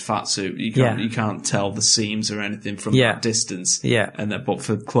standard fat suit. You can't tell the seams or anything from that distance. Yeah. And then, but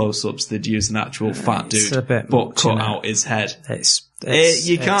for close ups, they'd use an actual fat dude, a bit but much, cut out his head.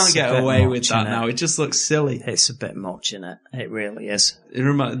 You can't get away with that now. It just looks silly. It's a bit much, innit? It really is. It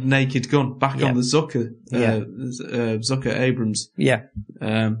reminds Naked Gun back on the Zucker, Zucker Abrams,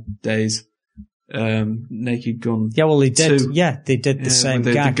 days. Naked Gun. Yeah, well, they did. 2. Yeah, they did the same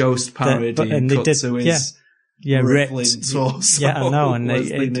gag. The ghost parody and cut to his rippling torso. Yeah, I know, and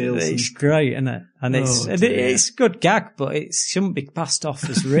it's great, isn't it? And it's a good gag, but it shouldn't be passed off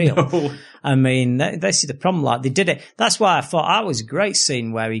as real. No. I mean, this is the problem. Like, they did it. That's why I thought that was a great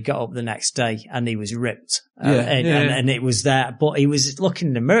scene where he got up the next day and he was ripped. And it was there, but he was looking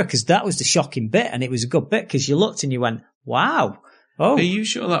in the mirror because that was the shocking bit, and it was a good bit because you looked and you went, wow. Oh, are you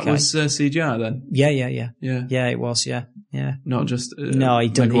sure that was CGI then? Yeah, it was. Yeah. Not just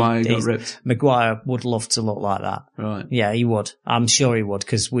Maguire got ripped. Maguire would love to look like that. Right. Yeah, he would. I'm sure he would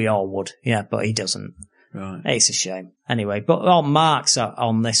because we all would. Yeah, but he doesn't. Right. It's a shame. Anyway, but all marks are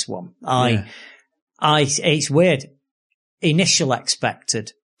on this one. It's weird. Initial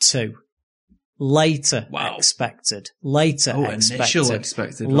expected 2. Later expected. Initial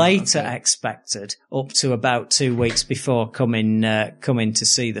expected. Later expected up to about 2 weeks before coming to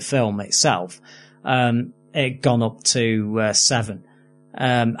see the film itself. It gone up to 7.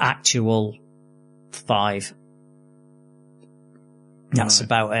 Actual 5. That's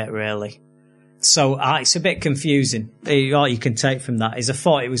about it, really. So it's a bit confusing. All you can take from that is I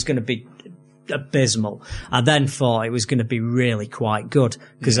thought it was going to be abysmal. I then thought it was going to be really quite good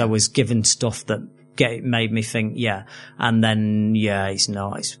because I was given stuff that made me think, and then it's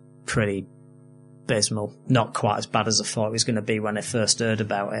not. It's pretty abysmal. Not quite as bad as I thought it was going to be when I first heard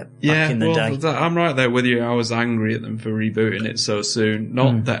about it back in the day. I'm right there with you. I was angry at them for rebooting it so soon.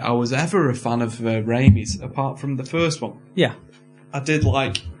 Not that I was ever a fan of Raimi's, apart from the first one. Yeah, I did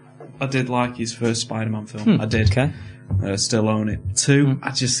like his first Spider-Man film. I did. Okay. I still own it. 2,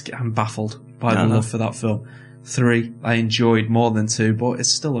 I'm baffled by the love for that film. 3, I enjoyed more than 2, but it's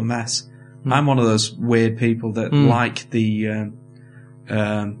still a mess. I'm one of those weird people that like the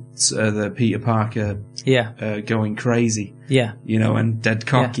Peter Parker going crazy. Yeah. And dead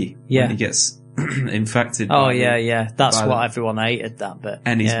cocky when he gets infected. That's what everyone hated, that bit.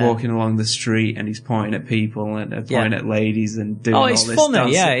 And he's walking along the street and he's pointing at people and pointing at ladies and doing all this funny.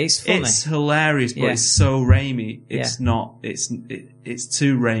 dancing. Yeah, it's funny. It's hilarious, but it's so Raimi. It's not. It's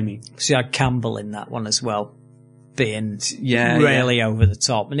too Raimi. So you had Campbell in that one as well, being really over the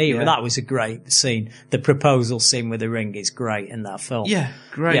top. And even that was a great scene. The proposal scene with the ring is great in that film. Yeah,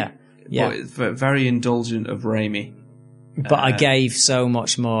 great. Yeah. But very indulgent of Raimi. But I gave so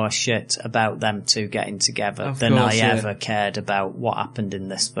much more shit about them two getting together than I ever cared about what happened in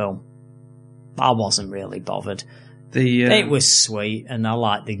this film. I wasn't really bothered. It was sweet, and I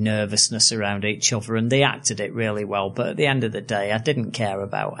liked the nervousness around each other, and they acted it really well. But at the end of the day, I didn't care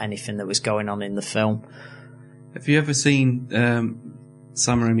about anything that was going on in the film. Have you ever seen Sam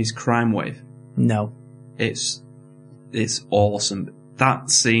Raimi's Crime Wave? No. It's awesome. That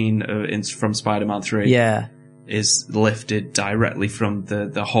scene from Spider-Man 3. Yeah. is lifted directly from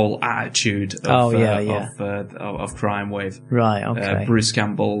the whole attitude of Crime Wave. Right, okay. Bruce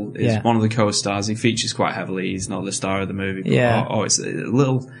Campbell is one of the co-stars. He features quite heavily. He's not the star of the movie. But, it's a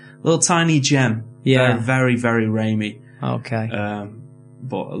little tiny gem. Yeah. Very, very Raimi. Okay.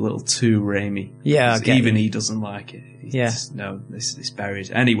 But a little too Raimi. Yeah, even he doesn't like it. It's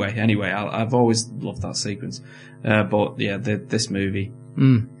buried. Anyway, I've always loved that sequence. But yeah, this movie,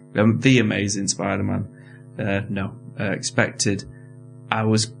 The Amazing Spider-Man, expected. I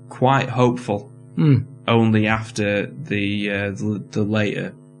was quite hopeful. Only after the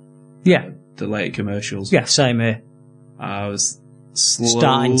later commercials. Yeah, same here. I was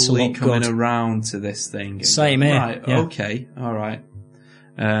slowly coming around to this thing. Same here. Right, okay, all right.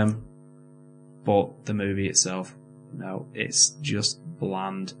 But the movie itself, no, it's just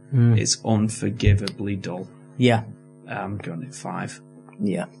bland. It's unforgivably dull. Yeah. I'm going at 5.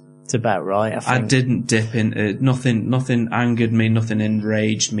 Yeah. It's about right, I think. I didn't dip in, nothing angered me, nothing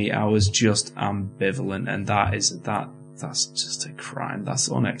enraged me. I was just ambivalent, and that's just a crime.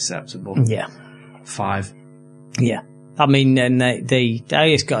 That's unacceptable. Yeah. 5. Yeah. I mean, and I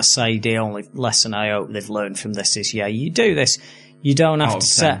just got to say, the only lesson I hope they've learned from this is, you do this, you don't have to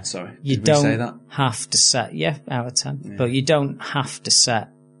set. Sorry. You Did we say that? have to set. Yeah, out of 10. Yeah. But you don't have to set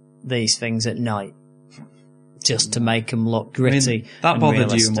these things at night just to make them look gritty. That bothered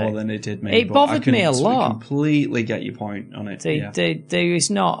realistic. you more than it did me. It bothered me a lot. I completely get your point on it. There is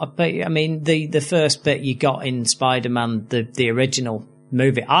not a bit. I mean, the first bit you got in Spider-Man, the original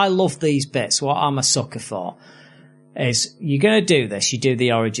movie. I love these bits. What I'm a sucker for is you're going to do this. You do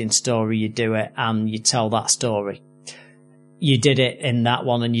the origin story. You do it, and you tell that story. You did it in that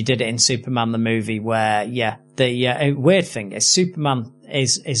one, and you did it in Superman the movie, where the weird thing is Superman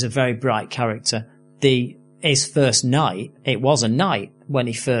is a very bright character. His first night, it was a night when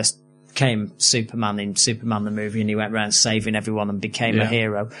he first came Superman in Superman the movie, and he went around saving everyone and became a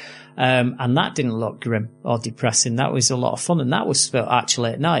hero. And that didn't look grim or depressing. That was a lot of fun, and that was actually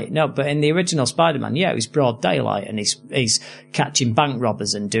at night. No, but in the original Spider-Man, it was broad daylight, and he's catching bank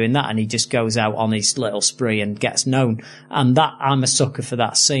robbers and doing that, and he just goes out on his little spree and gets known. And that, I'm a sucker for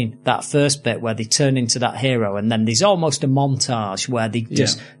that scene, that first bit where they turn into that hero, and then there's almost a montage where they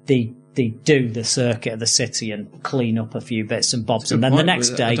just they do the circuit of the city and clean up a few bits and bobs, and then the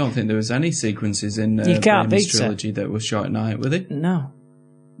next day... I don't think there was any sequences in Raimi's trilogy that was shot at night, were they? No.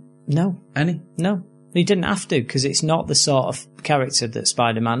 Any? No. You didn't have to, because it's not the sort of character that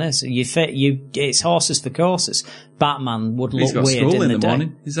Spider-Man is. It's horses for courses. Batman would look weird in the day.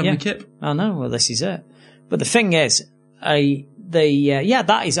 Morning. He's having a kip. I know. Well, this is it. But the thing is,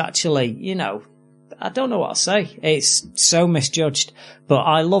 that is actually, I don't know what to say. It's so misjudged, but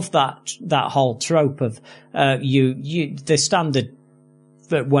I love that whole trope of the standard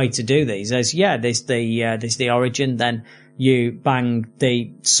way to do these is there's the origin, then you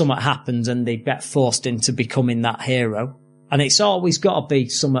something happens and they get forced into becoming that hero, and it's always got to be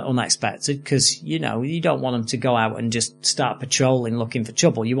somewhat unexpected, because you don't want them to go out and just start patrolling looking for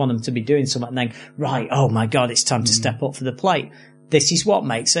trouble. You want them to be doing something and then, right, oh my god, it's time to step up for the plate. This is what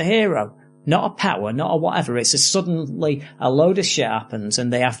makes a hero. Not a power, not a whatever. It's suddenly a load of shit happens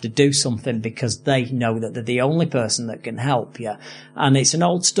and they have to do something because they know that they're the only person that can help you. And it's an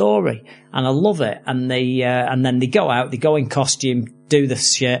old story, and I love it. And then they go out, they go in costume, do the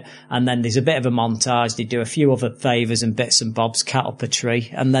shit, and then there's a bit of a montage. They do a few other favours and bits and bobs, cat up a tree,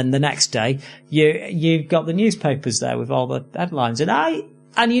 and then the next day you've got the newspapers there with all the headlines.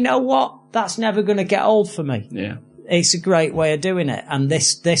 And you know what? That's never going to get old for me. Yeah, it's a great way of doing it. And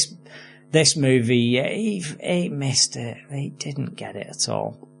this movie, he missed it. He didn't get it at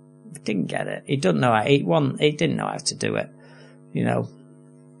all. He didn't get it. He didn't know how. He didn't know how to do it.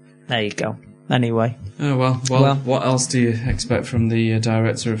 There you go. Anyway. Oh well. What else do you expect from the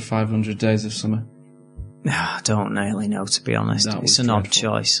director of 500 Days of Summer? I don't really know, to be honest. It's an odd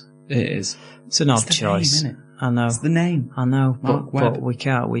choice. It is. It's an odd choice. Name, isn't it? I know. It's the name. I know, Mark but we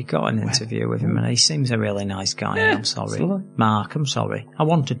got an interview with him, and he seems a really nice guy. Yeah, I'm sorry, absolutely. Mark. I'm sorry. I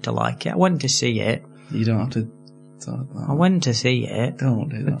wanted to like it. I went to see it. You don't have to talk about I went to see it. Don't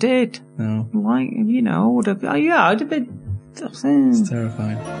do that. I did. No. Would have. I'd have been. It's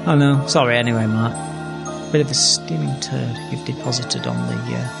terrifying. I know. Sorry. Anyway, Mark. Bit of a steaming turd you've deposited on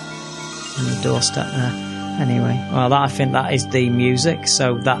the doorstep there. Anyway, well, I think that is the music.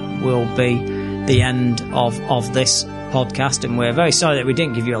 So that will be the end of this podcast, and we're very sorry that we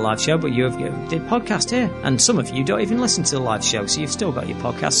didn't give you a live show, but you did podcast here, and some of you don't even listen to the live show, so you've still got your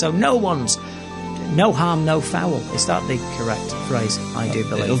podcast. So no harm, no foul. Is that the correct phrase? I do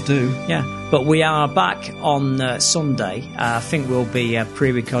believe it'll do. Yeah, But we are back on Sunday. I think we'll be a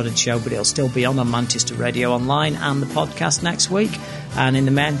pre-recorded show, but it'll still be on Manchester Radio Online and the podcast next week. And in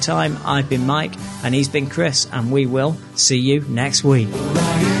the meantime, I've been Mike and he's been Chris, and we will see you next week.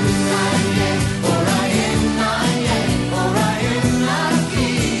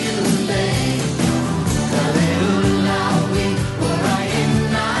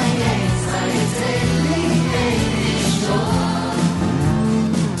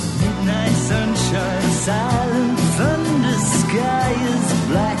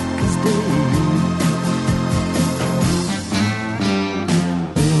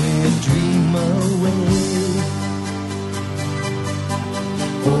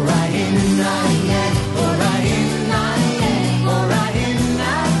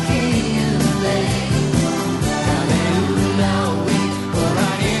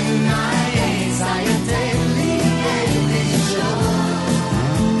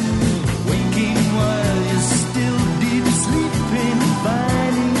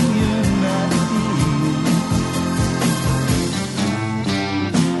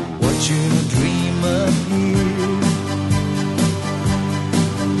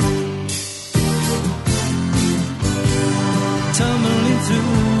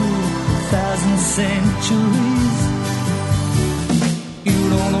 Centuries, you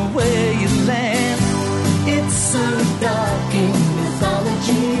don't know where you land. It's so dark in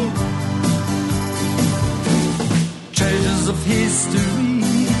mythology. Treasures of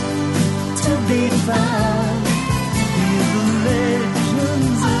history to be found. Hear the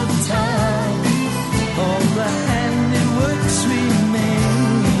legends of time. All the handiworks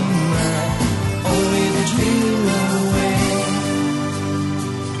remain. Only the dream away.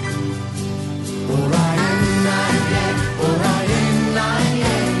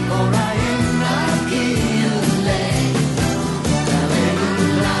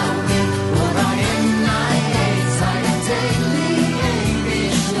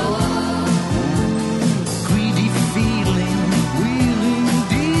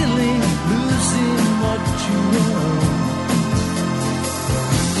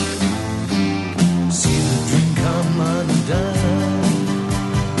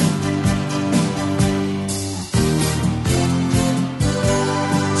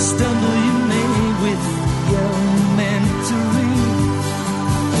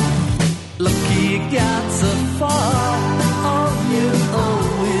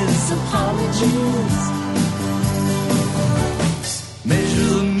 Measure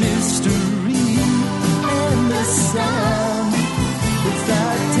the mystery and the sound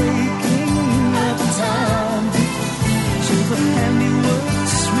without taking the time to the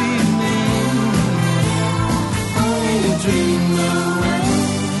handiworks remain. Only dream away.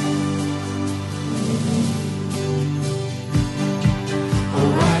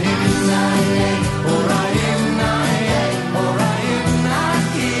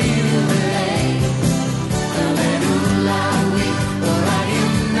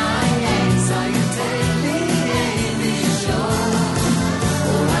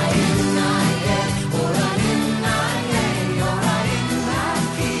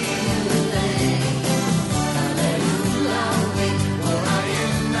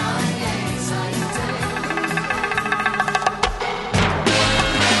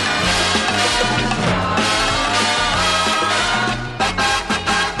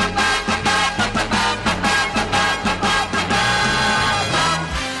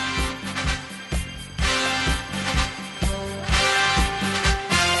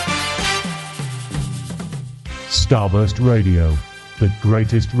 Starburst Radio, the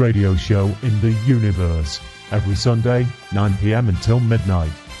greatest radio show in the universe. Every Sunday, 9 p.m. until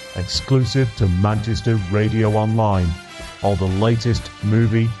midnight. Exclusive to Manchester Radio Online. All the latest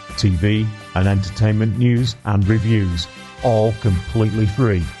movie, TV, and entertainment news and reviews. All completely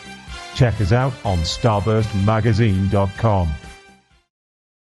free. Check us out on starburstmagazine.com.